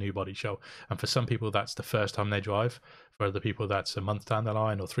planning a new body shell. And for some people, that's the first time they drive. For other people, that's a month down the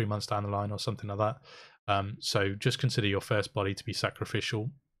line or 3 months down the line or something like that. So just consider your first body to be sacrificial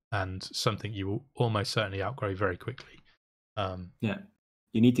and something you will almost certainly outgrow very quickly. Yeah,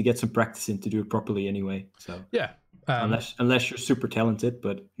 you need to get some practice in to do it properly anyway. So yeah, unless you're super talented,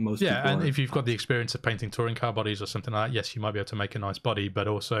 but most people and are. If you've got the experience of painting touring car bodies or something like that, yes, you might be able to make a nice body, but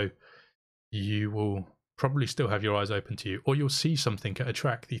also you will probably still have your eyes open to you, or you'll see something at a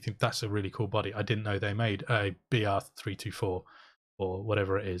track that you think that's a really cool body. I didn't know they made a BR324 or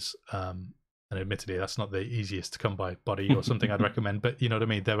whatever it is. And admittedly, that's not the easiest to come by body or something I'd recommend, but you know what I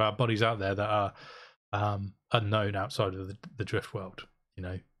mean? There are bodies out there that are unknown outside of the drift world,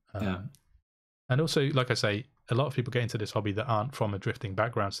 And also, like I say, a lot of people get into this hobby that aren't from a drifting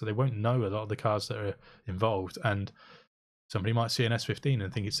background, so they won't know a lot of the cars that are involved. And somebody might see an S15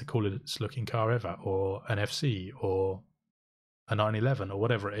 and think it's the coolest looking car ever, or an FC, or a 911, or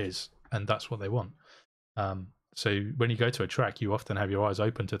whatever it is, and that's what they want. So when you go to a track, you often have your eyes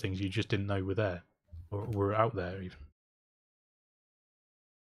open to things you just didn't know were there, or were out there even.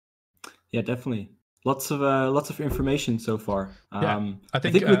 Yeah, definitely. Lots of information so far. I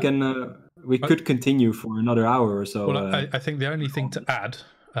think we could continue for another hour or so. Well, I think the only thing to add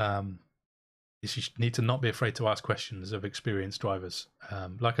is you need to not be afraid to ask questions of experienced drivers.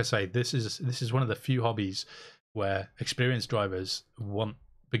 Like I say, this is one of the few hobbies where experienced drivers want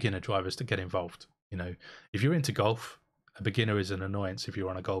beginner drivers to get involved. If you're into golf, a beginner is an annoyance. If you're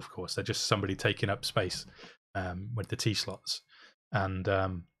on a golf course, they're just somebody taking up space with the tee slots. And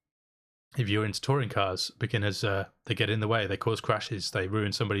if you're into touring cars, beginners, they get in the way, they cause crashes, they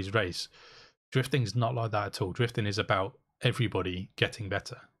ruin somebody's race. Drifting's not like that at all. Drifting is about everybody getting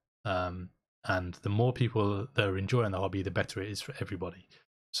better. And the more people that are enjoying the hobby, the better it is for everybody.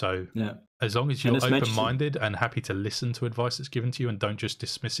 So as long as you're open-minded and happy to listen to advice that's given to you and don't just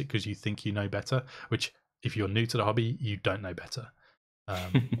dismiss it because you think you know better, which if you're new to the hobby, you don't know better.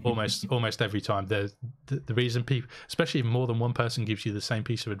 Almost every time. The reason people, especially if more than one person gives you the same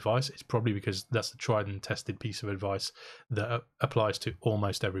piece of advice, it's probably because that's the tried and tested piece of advice that applies to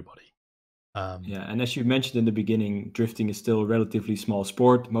almost everybody. Yeah, and as you mentioned in the beginning, drifting is still a relatively small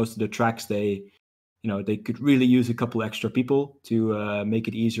sport. Most of the tracks, they could really use a couple extra people to make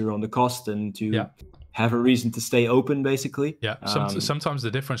it easier on the cost and to have a reason to stay open, basically. Yeah, sometimes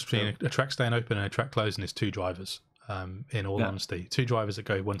the difference between a track staying open and a track closing is 2 drivers. In all honesty, 2 drivers that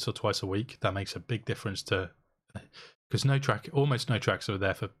go once or twice a week, that makes a big difference because almost no tracks are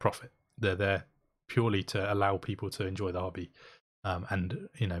there for profit. They're there purely to allow people to enjoy the hobby. And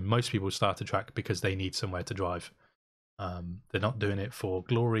most people start a track because they need somewhere to drive. They're not doing it for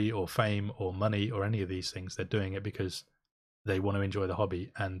glory or fame or money or any of these things. They're doing it because they want to enjoy the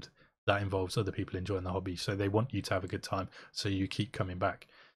hobby, and that involves other people enjoying the hobby. So they want you to have a good time, so you keep coming back.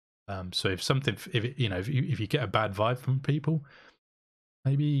 So if you get a bad vibe from people,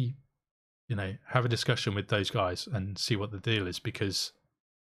 maybe have a discussion with those guys and see what the deal is, because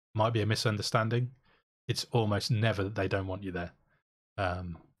it might be a misunderstanding. It's almost never that they don't want you there.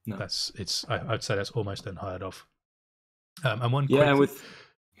 No. I'd say that's almost unheard of. And one quick, I was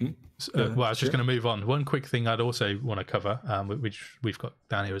just going to move on. One quick thing I'd also want to cover, which we've got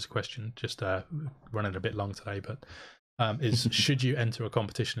down here as a question, just running a bit long today, but is should you enter a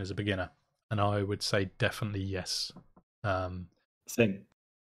competition as a beginner? And I would say definitely yes. Same.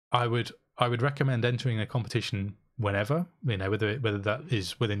 I would recommend entering a competition whenever, whether that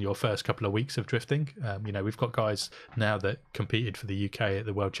is within your first couple of weeks of drifting. We've got guys now that competed for the UK at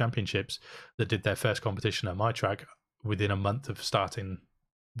the World Championships that did their first competition at my track within a month of starting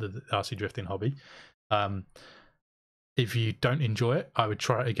the RC drifting hobby. If you don't enjoy it, I would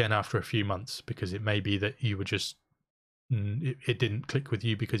try it again after a few months, because it may be that you were just it didn't click with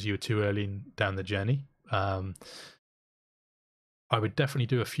you because you were too early down the journey. I would definitely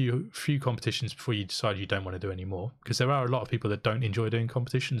do a few competitions before you decide you don't want to do any more, because there are a lot of people that don't enjoy doing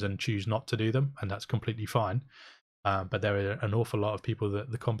competitions and choose not to do them, and that's completely fine. But there are an awful lot of people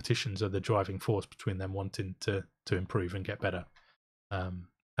that the competitions are the driving force between them wanting to improve and get better, and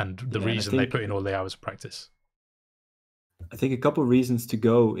the reason they put in all the hours of practice. I think a couple of reasons to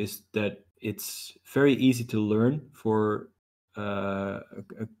go is that it's very easy to learn for a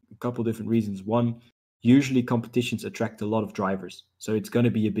couple of different reasons. One, usually competitions attract a lot of drivers, so it's going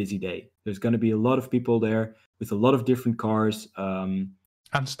to be a busy day. There's going to be a lot of people there with a lot of different cars, and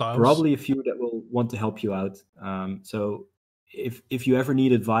styles. Probably a few that will want to help you out. So if you ever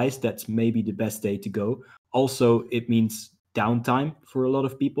need advice, that's maybe the best day to go. Also, it means downtime for a lot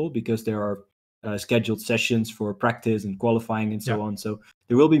of people, because there are scheduled sessions for practice and qualifying and so on. So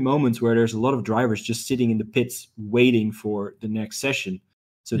there will be moments where there's a lot of drivers just sitting in the pits waiting for the next session.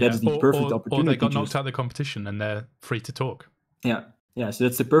 So that's the perfect opportunity. Or they got knocked out of the competition and they're free to talk. Yeah. So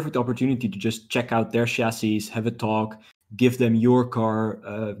that's the perfect opportunity to just check out their chassis, have a talk, give them your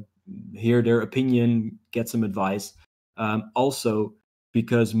car, hear their opinion, get some advice. Also,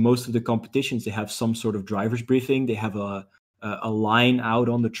 because most of the competitions, they have some sort of driver's briefing. They have a line out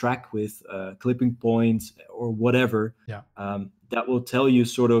on the track with clipping points or whatever. That will tell you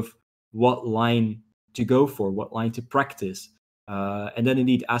sort of what line to go for, what line to practice. And then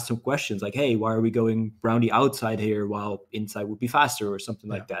indeed ask some questions like, hey, why are we going around the outside here while inside would be faster, or something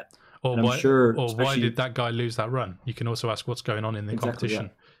like that. Or why did that guy lose that run? You can also ask what's going on in the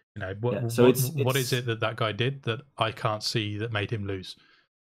competition. What is it that guy did that I can't see that made him lose?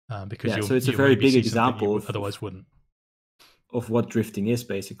 Because so it's a very big example of, otherwise wouldn't, of what drifting is,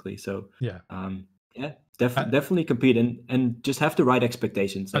 basically. So definitely compete and just have the right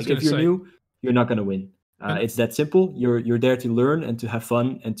expectations. Like, if you're new, you're not going to win. It's that simple. You're there to learn and to have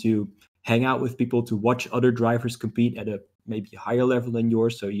fun and to hang out with people, to watch other drivers compete at a maybe higher level than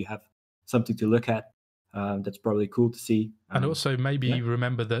yours, so you have something to look at. That's probably cool to see. And also maybe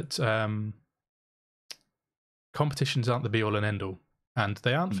remember that competitions aren't the be all and end all, and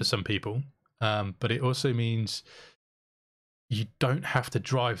they aren't for some people. But it also means you don't have to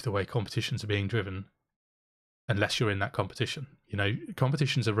drive the way competitions are being driven unless you're in that competition.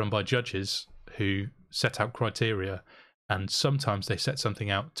 Competitions are run by judges who set out criteria, and sometimes they set something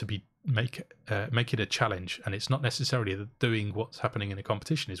out to make it a challenge, and it's not necessarily that doing what's happening in a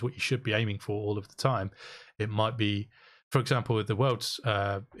competition is what you should be aiming for all of the time. It might be, for example, with the Worlds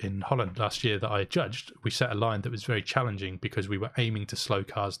in Holland last year that I judged, we set a line that was very challenging because we were aiming to slow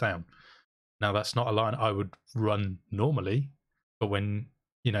cars down. Now, that's not a line I would run normally, but when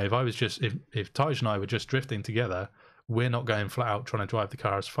if Tijs and I were just drifting together, we're not going flat out trying to drive the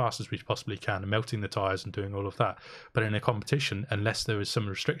car as fast as we possibly can and melting the tires and doing all of that. But in a competition, unless there is some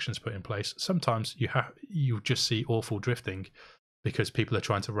restrictions put in place, sometimes you just see awful drifting because people are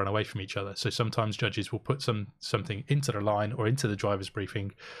trying to run away from each other. So sometimes judges will put something into the line or into the driver's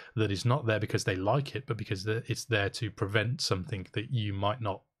briefing that is not there because they like it, but because it's there to prevent something that you might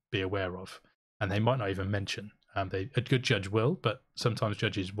not be aware of, and they might not even mention. A good judge will, but sometimes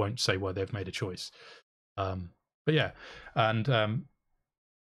judges won't say why they've made a choice. But yeah, and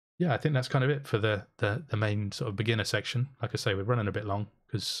yeah, I think that's kind of it for the main sort of beginner section. Like I say, we're running a bit long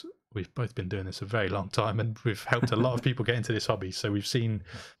because we've both been doing this a very long time, and we've helped a lot of people get into this hobby. So we've seen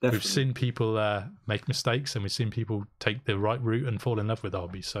people make mistakes, and we've seen people take the right route and fall in love with the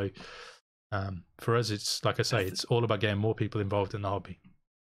hobby. So for us, it's like I say, it's all about getting more people involved in the hobby.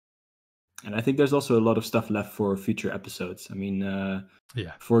 And I think there's also a lot of stuff left for future episodes. I mean,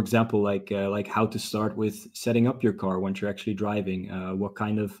 yeah. For example, like how to start with setting up your car once you're actually driving. What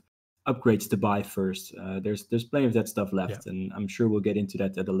kind of upgrades to buy first. There's plenty of that stuff left, and I'm sure we'll get into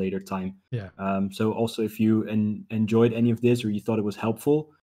that at a later time. Yeah. So also, if you enjoyed any of this or you thought it was helpful,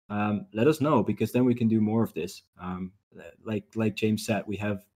 let us know, because then we can do more of this. Like James said, we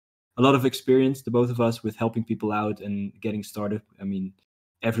have a lot of experience, the both of us, with helping people out and getting started. I mean,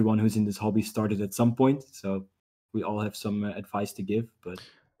 everyone who's in this hobby started at some point, so we all have some advice to give.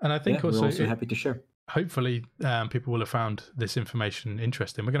 And I think we're also happy to share. Hopefully people will have found this information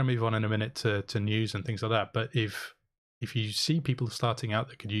interesting. We're going to move on in a minute to news and things like that. But if you see people starting out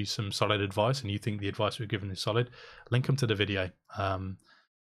that could use some solid advice, and you think the advice we've given is solid, link them to the video.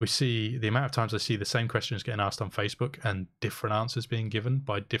 We see the amount of times I see the same questions getting asked on Facebook and different answers being given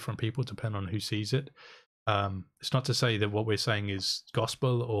by different people depending on who sees it. It's not to say that what we're saying is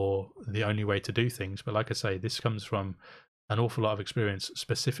gospel or the only way to do things, but like I say, this comes from an awful lot of experience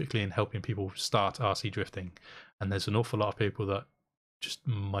specifically in helping people start RC drifting. And there's an awful lot of people that, just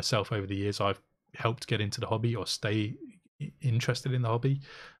myself over the years, I've helped get into the hobby or stay interested in the hobby.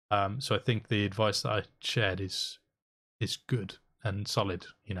 So I think the advice that I shared is good and solid.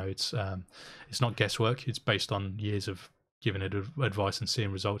 You know, it's not guesswork. It's based on years of giving it advice and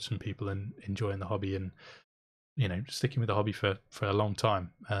seeing results from people and enjoying the hobby, and you know, sticking with the hobby for a long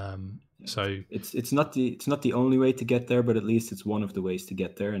time. So it's not the only way to get there, but at least it's one of the ways to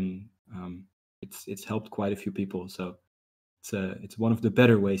get there, and it's helped quite a few people. So it's one of the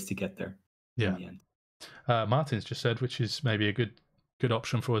better ways to get there. Yeah. In the end. Martin's just said, which is maybe a good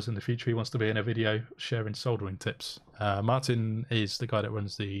option for us in the future. He wants to be in a video sharing soldering tips. Martin is the guy that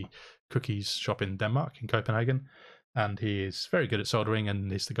runs the cookies shop in Denmark, in Copenhagen. And he is very good at soldering, and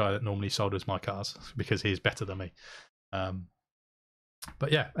he's the guy that normally solders my cars because he's better than me.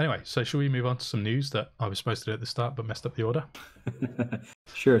 But yeah, anyway, so shall we move on to some news that I was supposed to do at the start but messed up the order?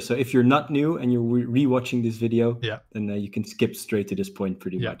 Sure. So if you're not new and you're re-watching this video, then you can skip straight to this point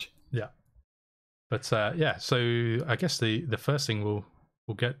pretty much. Yeah. But yeah, so I guess the first thing we'll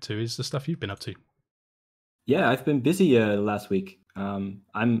get to is the stuff you've been up to. Yeah, I've been busy last week. I'm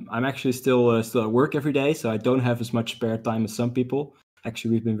actually still at work every day, so I don't have as much spare time as some people.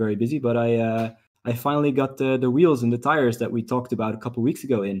 Actually, we've been very busy, but I finally got the wheels and the tires that we talked about a couple weeks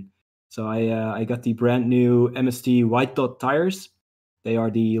ago in. So I got the brand new MST White Dot tires. They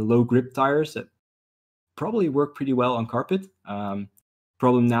are the low grip tires that probably work pretty well on carpet.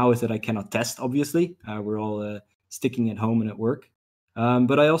 Problem now is that I cannot test, obviously. We're all sticking at home and at work.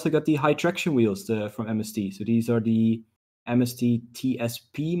 But I also got the high traction wheels from MST. So these are the MST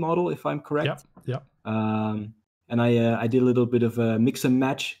TSP model, if I'm correct. Yep. And I did a little bit of a mix and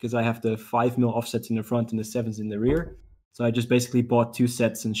match because I have the 5mm offsets in the front and the 7s in the rear. So I just basically bought 2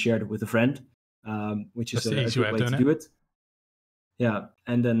 sets and shared it with a friend, which is a good way to do it. Yeah,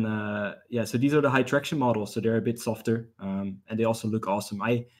 and then so these are the high traction models, so they're a bit softer, and they also look awesome.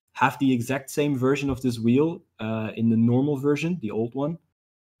 I have the exact same version of this wheel in the normal version, the old one,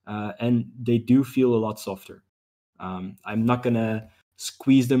 and they do feel a lot softer. I'm not gonna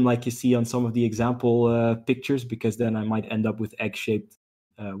squeeze them like you see on some of the example pictures, because then I might end up with egg-shaped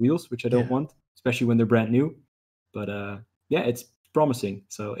wheels, which I don't want, especially when they're brand new. But it's promising.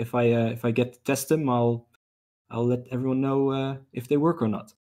 So if I get to test them, I'll let everyone know if they work or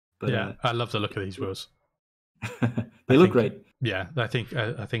not. But I love the look of these wheels. They look great. Yeah, I think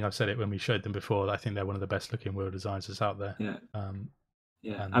I've said it when we showed them before. I think they're one of the best looking wheel designs that's out there.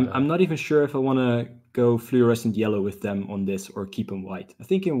 Yeah. I'm not even sure if I want to go fluorescent yellow with them on this or keep them white. I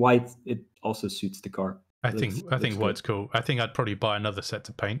think in white it also suits the car. I think white's cool. I think I'd probably buy another set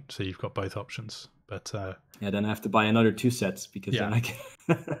to paint, so you've got both options. But then I have to buy another 2 sets because then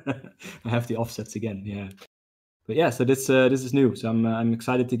I have the offsets again. Yeah. But so this is new. So I'm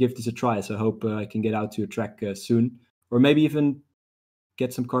excited to give this a try. So I hope I can get out to a track soon. or maybe even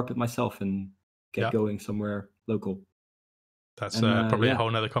get some carpet myself and get Yeah. going somewhere local. That's And, probably a yeah. whole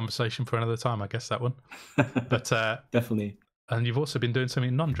nother conversation for another time, I guess, that one. But Definitely. and you've also been doing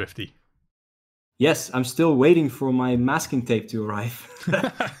something non-drifty. Yes, I'm still waiting for my masking tape to arrive,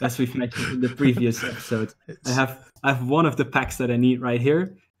 as we've mentioned in the previous episode. I have one of the packs that I need right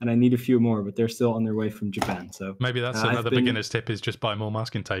here, and I need a few more, but they're still on their way from Japan. So maybe that's another beginner's tip: is just buy more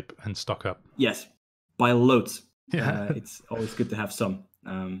masking tape and stock up. Yes, buy loads. Yeah. It's always good to have some.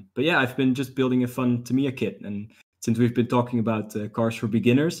 But yeah, I've been just building a fun Tamiya kit, and since we've been talking about cars for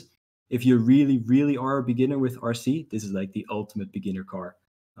beginners, if you really, really are a beginner with RC, this is like the ultimate beginner car.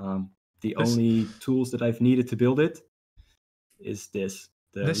 The only tools that I've needed to build it is the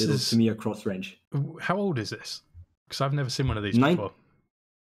little Tamiya cross wrench. How old is this? Because I've never seen one of these before.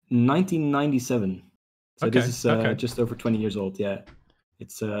 1997. So okay, this is just over 20 years old. Yeah,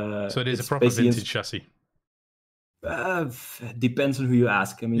 it's so it is a proper vintage chassis. Depends on who you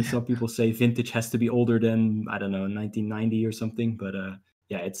ask. I mean, some people say vintage has to be older than, I don't know, 1990 or something. But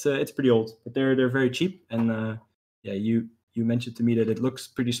yeah, it's pretty old. But they're very cheap. And yeah, you mentioned to me that it looks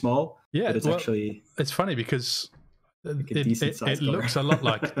pretty small. Yeah, but it's actually it's funny because like a decent size it looks a lot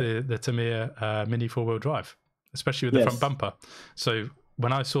like the Tamiya Mini 4-wheel drive, especially with the front bumper. So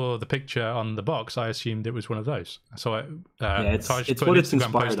when I saw the picture on the box, I assumed it was one of those. So Tijs put an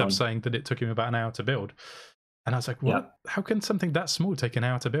Instagram post up saying that it took him about an hour to build. And I was like, what? Yeah. How can something that small take an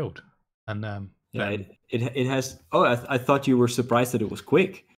hour to build? And yeah, it has. Oh, I thought you were surprised that it was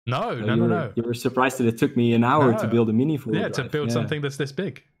quick. No. You were surprised that it took me an hour to build a Mini 4-wheel drive. To build something that's this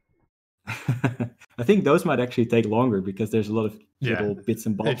big. I think those might actually take longer because there's a lot of little bits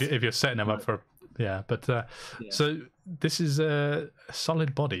and bobs. If you're setting them up for, but so this is a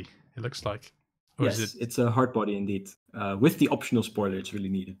solid body, it looks like. Or yes, it's a hard body indeed. With the optional spoiler, it's really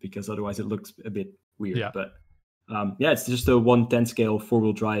needed because otherwise it looks a bit weird. Yeah. But it's just a 1/10 scale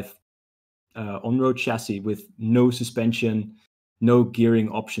 4-wheel drive on-road chassis with no suspension, no gearing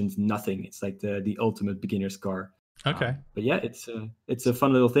options, nothing. It's like the ultimate beginner's car. Okay. But yeah, it's a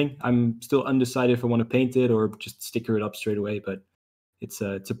fun little thing. I'm still undecided if I want to paint it or just sticker it up straight away. But it's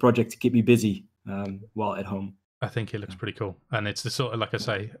a project to keep me busy while at home. I think it looks pretty cool, and it's the sort of, like I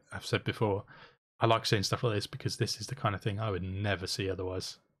say, I've said before, I like seeing stuff like this because this is the kind of thing I would never see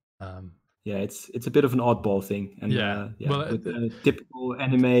otherwise. Yeah, it's a bit of an oddball thing, and with typical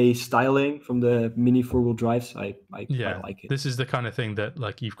anime styling from the Mini 4-wheel drives, I quite like it. This is the kind of thing that,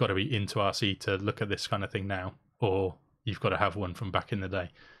 like, you've got to be into RC to look at this kind of thing now, or you've got to have one from back in the day.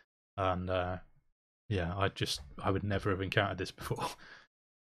 And I would never have encountered this before.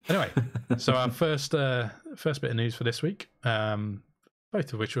 Anyway, so our first bit of news for this week,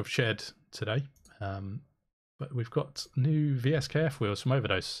 both of which we've shared today. But we've got new VSKF wheels from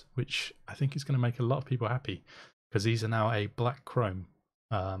Overdose, which I think is going to make a lot of people happy because these are now a black chrome.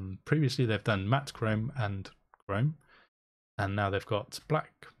 Previously, they've done matte chrome and chrome, and now they've got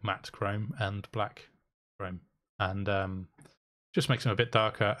black matte chrome and black chrome, and just makes them a bit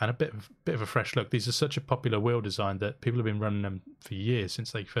darker and a bit of a fresh look. These are such a popular wheel design that people have been running them for years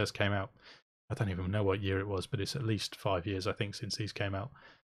since they first came out. I don't even know what year it was, but it's at least 5 years, I think, since these came out.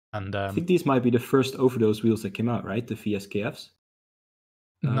 And I think these might be the first Overdose wheels that came out, right? The VSKFs.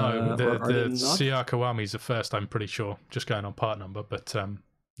 No, the CR Kawami is the first, I'm pretty sure. Just going on part number, but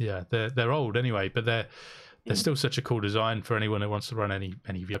yeah, they're old anyway. But they're still such a cool design for anyone who wants to run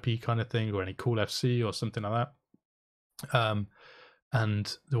any VIP kind of thing or any cool FC or something like that.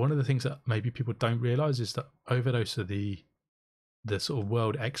 And one of the things that maybe people don't realize is that Overdose are the sort of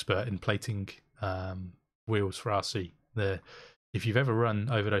world expert in plating wheels for RC. If you've ever run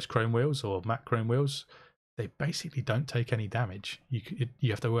Overdose chrome wheels or matte chrome wheels, they basically don't take any damage. You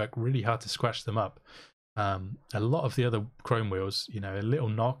have to work really hard to scratch them up. A lot of the other chrome wheels, a little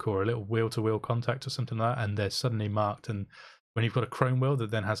knock or a little wheel-to-wheel contact or something like that, and they're suddenly marked. And when you've got a chrome wheel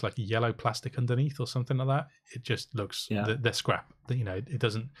that then has like a yellow plastic underneath or something like that, it just looks they're scrap. It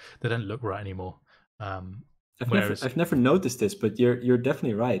doesn't. They don't look right anymore. I've never noticed this, but you're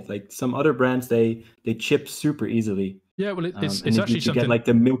definitely right. Like some other brands, they chip super easily. Yeah, well, it's and actually you something get like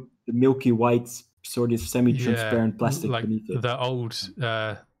the milky white sort of semi-transparent plastic like beneath it. The old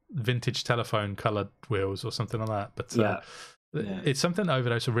vintage telephone coloured wheels or something like that. But it's something that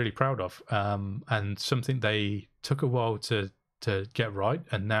Overdose are really proud of, and something they took a while to get right,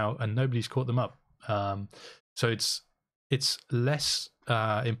 and nobody's caught them up. So it's less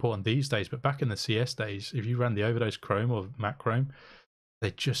important these days, but back in the CS days, if you ran the Overdose chrome or matte chrome, they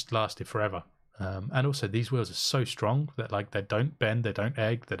just lasted forever. And also these wheels are so strong that like they don't bend, they don't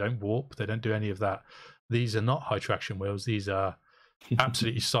egg, they don't warp, they don't do any of that. These are not high traction wheels. These are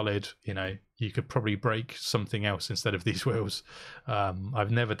absolutely solid. You you could probably break something else instead of these wheels.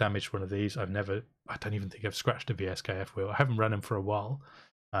 I've never damaged one of these. I don't even think I've scratched a VSKF wheel. I haven't run them for a while,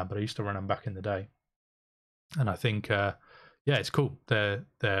 but I used to run them back in the day. And I think, it's cool. I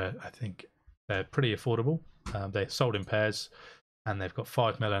think they're pretty affordable. They're sold in pairs, and they've got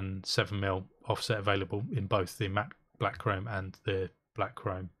 5mm and 7mm offset available in both the matte black chrome and the black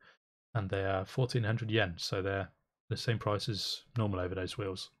chrome. And they are 1,400 yen, so they're the same price as normal overdose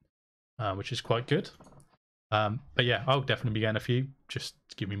wheels, which is quite good. But yeah, I'll definitely be getting a few, just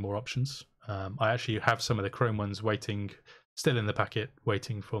to give me more options. I actually have some of the chrome ones still in the packet,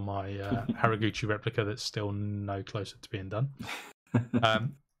 waiting for my Haraguchi replica that's still no closer to being done.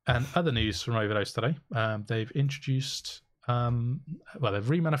 And other news from Overdose today, they've introduced, they've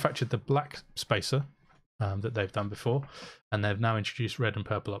remanufactured the black spacer that they've done before, and they've now introduced red and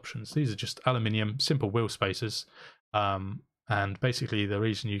purple options. These are just aluminium, simple wheel spacers, and basically the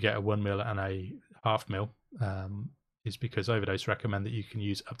reason you get a 1mm and a 0.5mm is because Overdose recommend that you can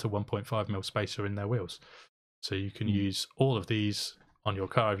use up to 1.5mm spacer in their wheels. So you can use all of these on your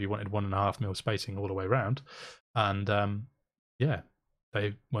car if you wanted 1.5mm spacing all the way around, and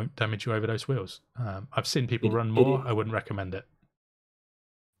they won't damage your Overdose wheels. I've seen people run more. I wouldn't recommend it.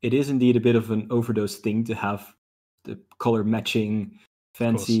 It is indeed a bit of an Overdose thing to have the color matching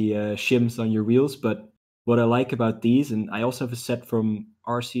fancy shims on your wheels, but what I like about these, and I also have a set from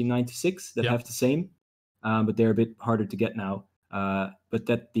RC96 that have the same, but they're a bit harder to get now, but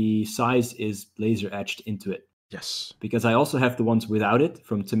that the size is laser etched into it. Yes. Because I also have the ones without it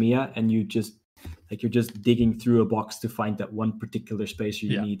from Tamiya, and you're just digging through a box to find that one particular spacer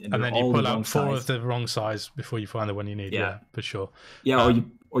you need, and then you pull out 4 of the wrong size before you find the one you need. Yeah, for sure. Yeah,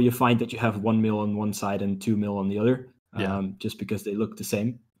 or you find that you have 1mm on one side and 2mm on the other, just because they look the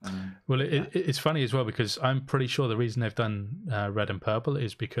same. It's funny as well, because I'm pretty sure the reason they've done red and purple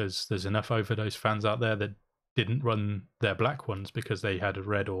is because there's enough Overdose fans out there that didn't run their black ones because they had a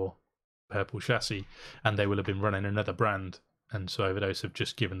red or purple chassis, and they will have been running another brand, and so Overdose have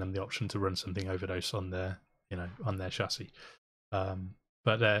just given them the option to run something Overdose on their chassis.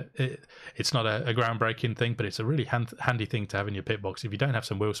 But it's not a groundbreaking thing, but it's a really handy thing to have in your pit box. If you don't have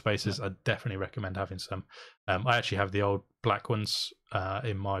some wheel spacers, I'd definitely recommend having some. I actually have the old black ones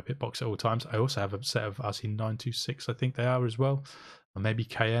in my pit box at all times. I also have a set of RC926, I think they are as well, or maybe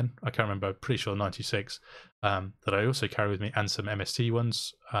KN, I can't remember, I'm pretty sure 96, that I also carry with me, and some MST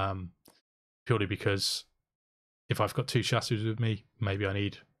ones, purely because if I've got 2 chassis with me, maybe I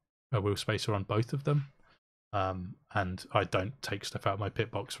need a wheel spacer on both of them. And I don't take stuff out of my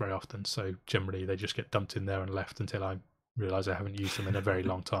pit box very often, so generally they just get dumped in there and left until I realise I haven't used them in a very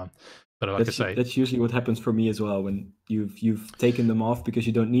long time. But like I say, that's usually what happens for me as well. When you've taken them off because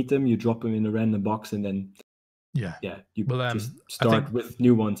you don't need them, you drop them in a random box, and then you just start with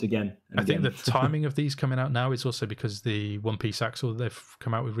new ones again. I think the timing of these coming out now is also because the one-piece axle they've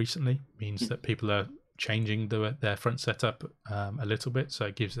come out with recently means that people are changing their front setup a little bit, so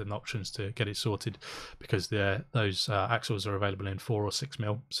it gives them options to get it sorted, because those axles are available in 4 or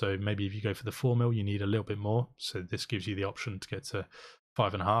 6mm. So maybe if you go for the 4mm, you need a little bit more, so this gives you the option to get to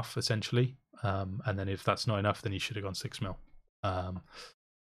 5.5 essentially, and then if that's not enough, then you should have gone 6mm.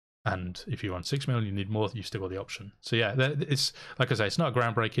 And if you want 6mm, you need more, you still got the option. So yeah, it's like I say, it's not a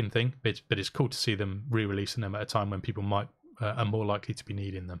groundbreaking thing, but it's cool to see them re-releasing them at a time when people are more likely to be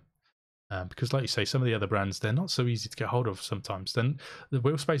needing them. Because like you say, some of the other brands, they're not so easy to get hold of sometimes. Then the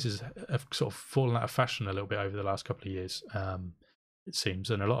wheel spacers have sort of fallen out of fashion a little bit over the last couple of years, it seems,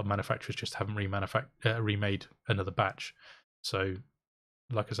 and a lot of manufacturers just haven't remade another batch. So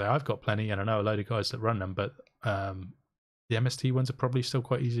like I say, I've got plenty, and I know a load of guys that run them, but the MST ones are probably still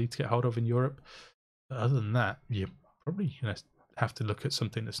quite easy to get hold of in Europe. But other than that, you probably have to look at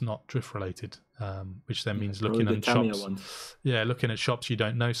something that's not drift related, which then means looking at shops. Looking at shops you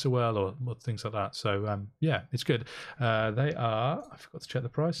don't know so well, or things like that. So it's good. They are, I forgot to check the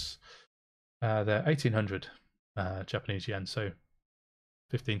price. They're 1,800 Japanese yen, so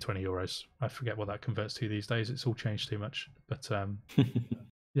 15-20 euros. I forget what that converts to these days. It's all changed too much, but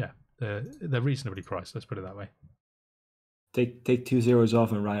they're reasonably priced. Let's put it that way. Take 2 zeros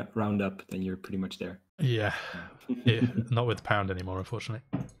off and round up, then you're pretty much there. Yeah, not with the pound anymore, unfortunately.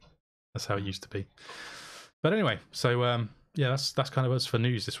 That's how it used to be. But anyway, so that's kind of us for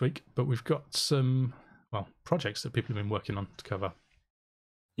news this week. But we've got some projects that people have been working on to cover.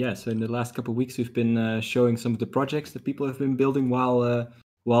 Yeah, so in the last couple of weeks, we've been showing some of the projects that people have been building while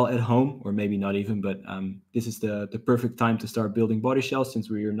at home, or maybe not even. But this is the perfect time to start building body shells, since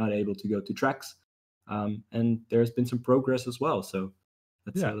we are not able to go to tracks. And there's been some progress as well. So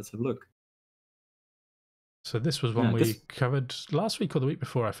let's have a look. So this was one we covered last week or the week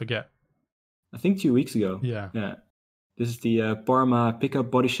before, I forget. I think 2 weeks ago. Yeah. Yeah. This is the Parma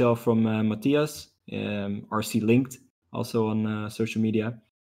pickup body shell from Matthias, RC linked, also on social media.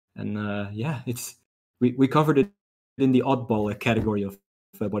 And yeah, we covered it in the oddball category of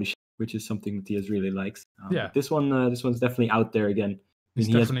body shell, which is something Matthias really likes. Yeah. But this one's definitely out there again. I mean,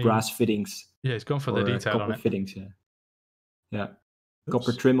 he has brass fittings. Yeah, he's gone for the detail copper on it. fittings. Yeah. Yeah. Oops.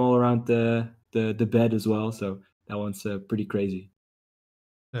 Copper trim all around the bed as well. So that one's pretty crazy.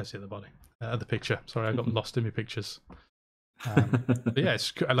 There's the other body. The picture. Sorry, I got lost in my pictures. But yeah,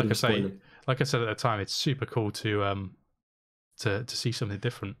 it's like I said at the time, it's super cool to see something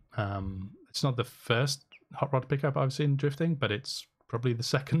different. It's not the first hot rod pickup I've seen drifting, but it's probably the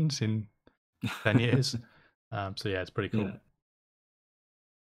second in 10 years. So yeah, it's pretty cool. Yeah.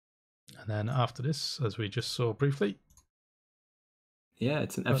 And then after this, as we just saw briefly, yeah,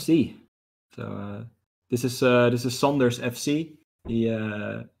 it's an FC. So this is Saunders FC.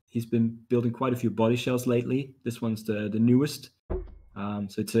 He's been building quite a few body shells lately. This one's the newest. So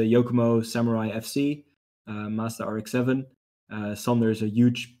it's a Yokomo Samurai FC, Mazda RX-7. Saunders is a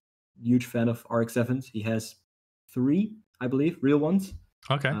huge fan of RX-7s. He has 3, I believe, real ones.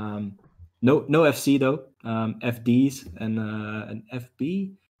 Okay. No FC though. FDs and an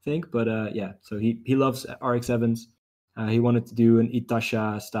FB, I think. But yeah, so he loves RX-7s. He wanted to do an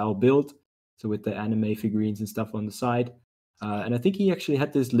Itasha style build, so with the anime figurines and stuff on the side. And I think he actually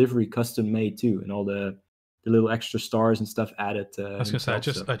had this livery custom made too, and all the little extra stars and stuff added. I was going to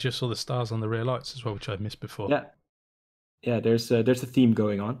say, I just saw the stars on the rear lights as well, which I'd missed before. Yeah. There's a theme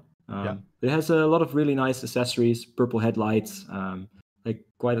going on. It has a lot of really nice accessories, purple headlights, like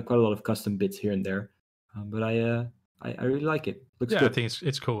quite a lot of custom bits here and there. But I really like it. Looks good. I think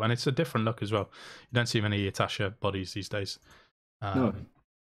it's cool, and it's a different look as well. You don't see many Itasha bodies these days. No,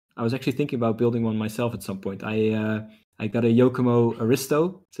 I was actually thinking about building one myself at some point. I got a Yokomo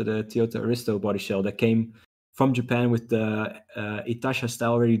Aristo, so the Toyota Aristo body shell that came from Japan with the Itasha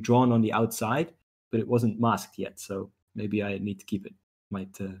style already drawn on the outside, but it wasn't masked yet. So maybe I need to keep it.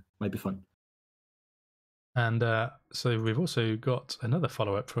 Might be fun. And so we've also got another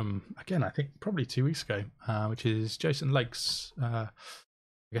follow-up from, again, I think probably 2 weeks ago, which is Jason Lakes. I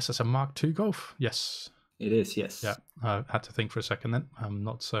guess that's a Mark II Golf. Yes. It is, yes. Yeah, I had to think for a second then. I'm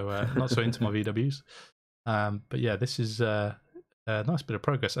not so into my VWs. But yeah, this is a nice bit of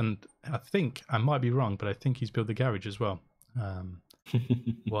progress. And I think, I might be wrong, but I think he's built the garage as well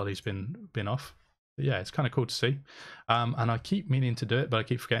while he's been off. But yeah, it's kind of cool to see. And I keep meaning to do it, but I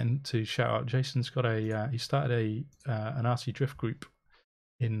keep forgetting to shout out. Jason's got he started an RC drift group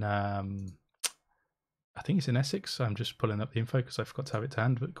in, I think it's in Essex. I'm just pulling up the info because I forgot to have it to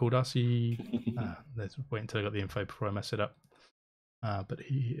hand, but called RC. Let's wait until I got the info before I mess it up. But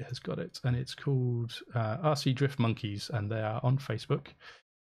he has got it, and it's called RC Drift Monkeys, and they are on Facebook.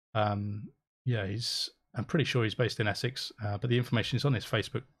 Yeah, I'm pretty sure he's based in Essex, but the information is on his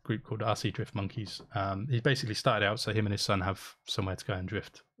Facebook group called RC Drift Monkeys. He basically started out so him and his son have somewhere to go and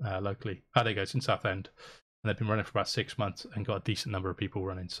drift locally. There you go, it's in Southend, and they've been running for about 6 months and got a decent number of people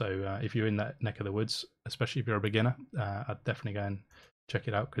running. So if you're in that neck of the woods, especially if you're a beginner, I'd definitely go and check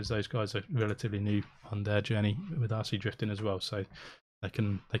it out, because those guys are relatively new on their journey with RC drifting as well. So they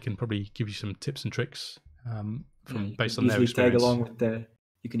can probably give you some tips and tricks based on their experience.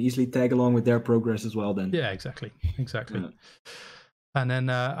 You can easily tag along with their progress as well then. Yeah, exactly. Yeah. And then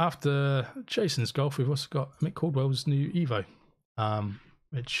after Jason's golf, we've also got Mick Caldwell's new Evo,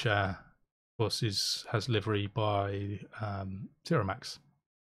 which of course has livery by Zero Max,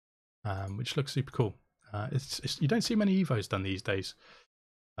 which looks super cool. You don't see many Evos done these days.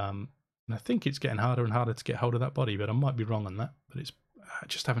 And I think it's getting harder and harder to get hold of that body, but I might be wrong on that. But I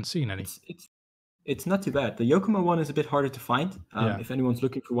just haven't seen any. It's not too bad. The Yokomo one is a bit harder to find. If anyone's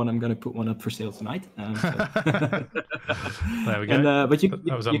looking for one, I'm going to put one up for sale tonight. There we go. And, but you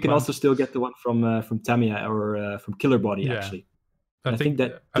can also still get the one from Tamiya or from Killer Body, actually. I think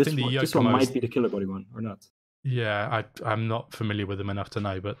this one might be the Killer Body one, or not. Yeah, I'm not familiar with them enough to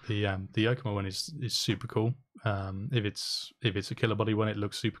know, but the Yokomo one is super cool. If it's a Killer Body one, it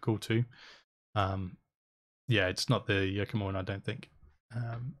looks super cool too. Yeah, it's not the Yokomo one, I don't think.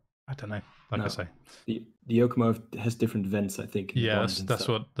 I don't know. I say, the Yokomo has different vents, I think. Yeah, that's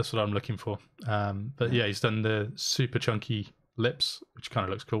what I'm looking for. But yeah, he's done the super chunky lips, which kind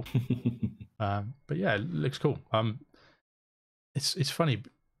of looks cool. But yeah, it looks cool. It's funny,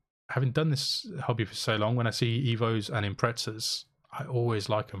 having done this hobby for so long, when I see Evos and Imprezas, I always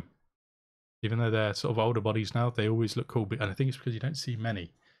like them. Even though they're sort of older bodies now, they always look cool. And I think it's because you don't see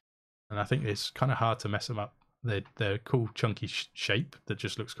many. And I think it's kind of hard to mess them up. They're a cool, chunky shape that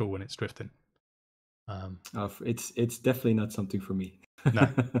just looks cool when it's drifting. It's definitely not something for me. No.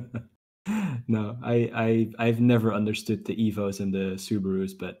 No, I've never understood the Evos and the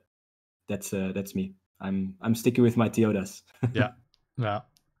Subarus, but that's me. I'm sticking with my Toyotas. Yeah, yeah.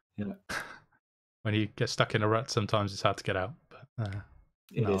 Yeah, When you get stuck in a rut, sometimes it's hard to get out. But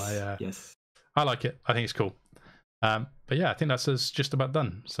it no, is. Yes. I like it. I think it's cool. But yeah, I think that's us just about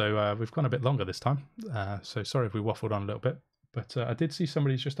done. So we've gone a bit longer this time. So sorry if we waffled on a little bit. But I did see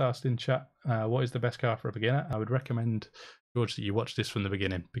somebody's just asked in chat, what is the best car for a beginner? I would recommend, George, that you watch this from the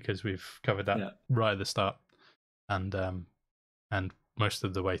beginning because we've covered that right at the start and most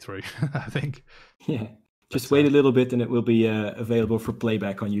of the way through, I think. Yeah. Just wait a little bit and it will be available for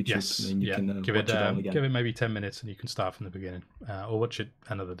playback on YouTube. Yes. And then you can give watch it all again. Give it maybe 10 minutes and you can start from the beginning or watch it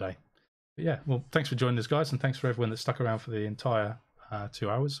another day. But yeah, well, thanks for joining us, guys. And thanks for everyone that stuck around for the entire 2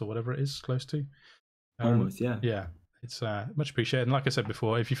 hours or whatever it is, close to. Almost, yeah. Yeah, it's much appreciated. And like I said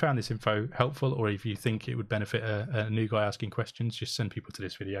before, if you found this info helpful or if you think it would benefit a new guy asking questions, just send people to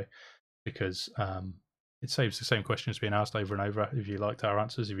this video because it saves the same questions being asked over and over if you liked our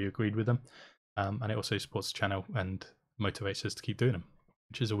answers, if you agreed with them. And it also supports the channel and motivates us to keep doing them,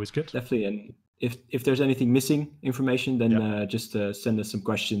 which is always good. Definitely. And if there's anything missing information, then just send us some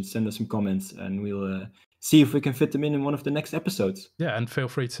questions, send us some comments, and we'll see if we can fit them in one of the next episodes. Yeah, and feel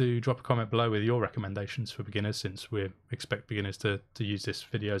free to drop a comment below with your recommendations for beginners, since we expect beginners to use this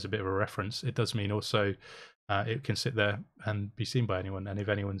video as a bit of a reference. It does mean also it can sit there and be seen by anyone. And if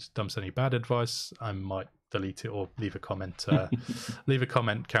anyone's dumps any bad advice, I might delete it or leave a comment,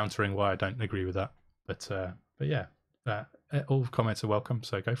 countering why I don't agree with that. But yeah, all comments are welcome,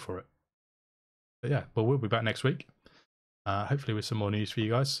 so go for it. But yeah, well, we'll be back next week. Hopefully with some more news for you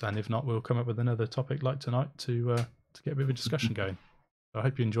guys, and if not, we'll come up with another topic like tonight to get a bit of a discussion going. So I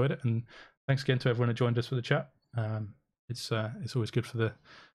hope you enjoyed it, and thanks again to everyone who joined us for the chat. It's always good to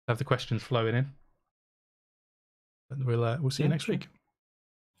have the questions flowing in. And we'll see you next week.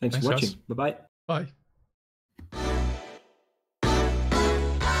 Thanks for watching. Bye-bye. Bye.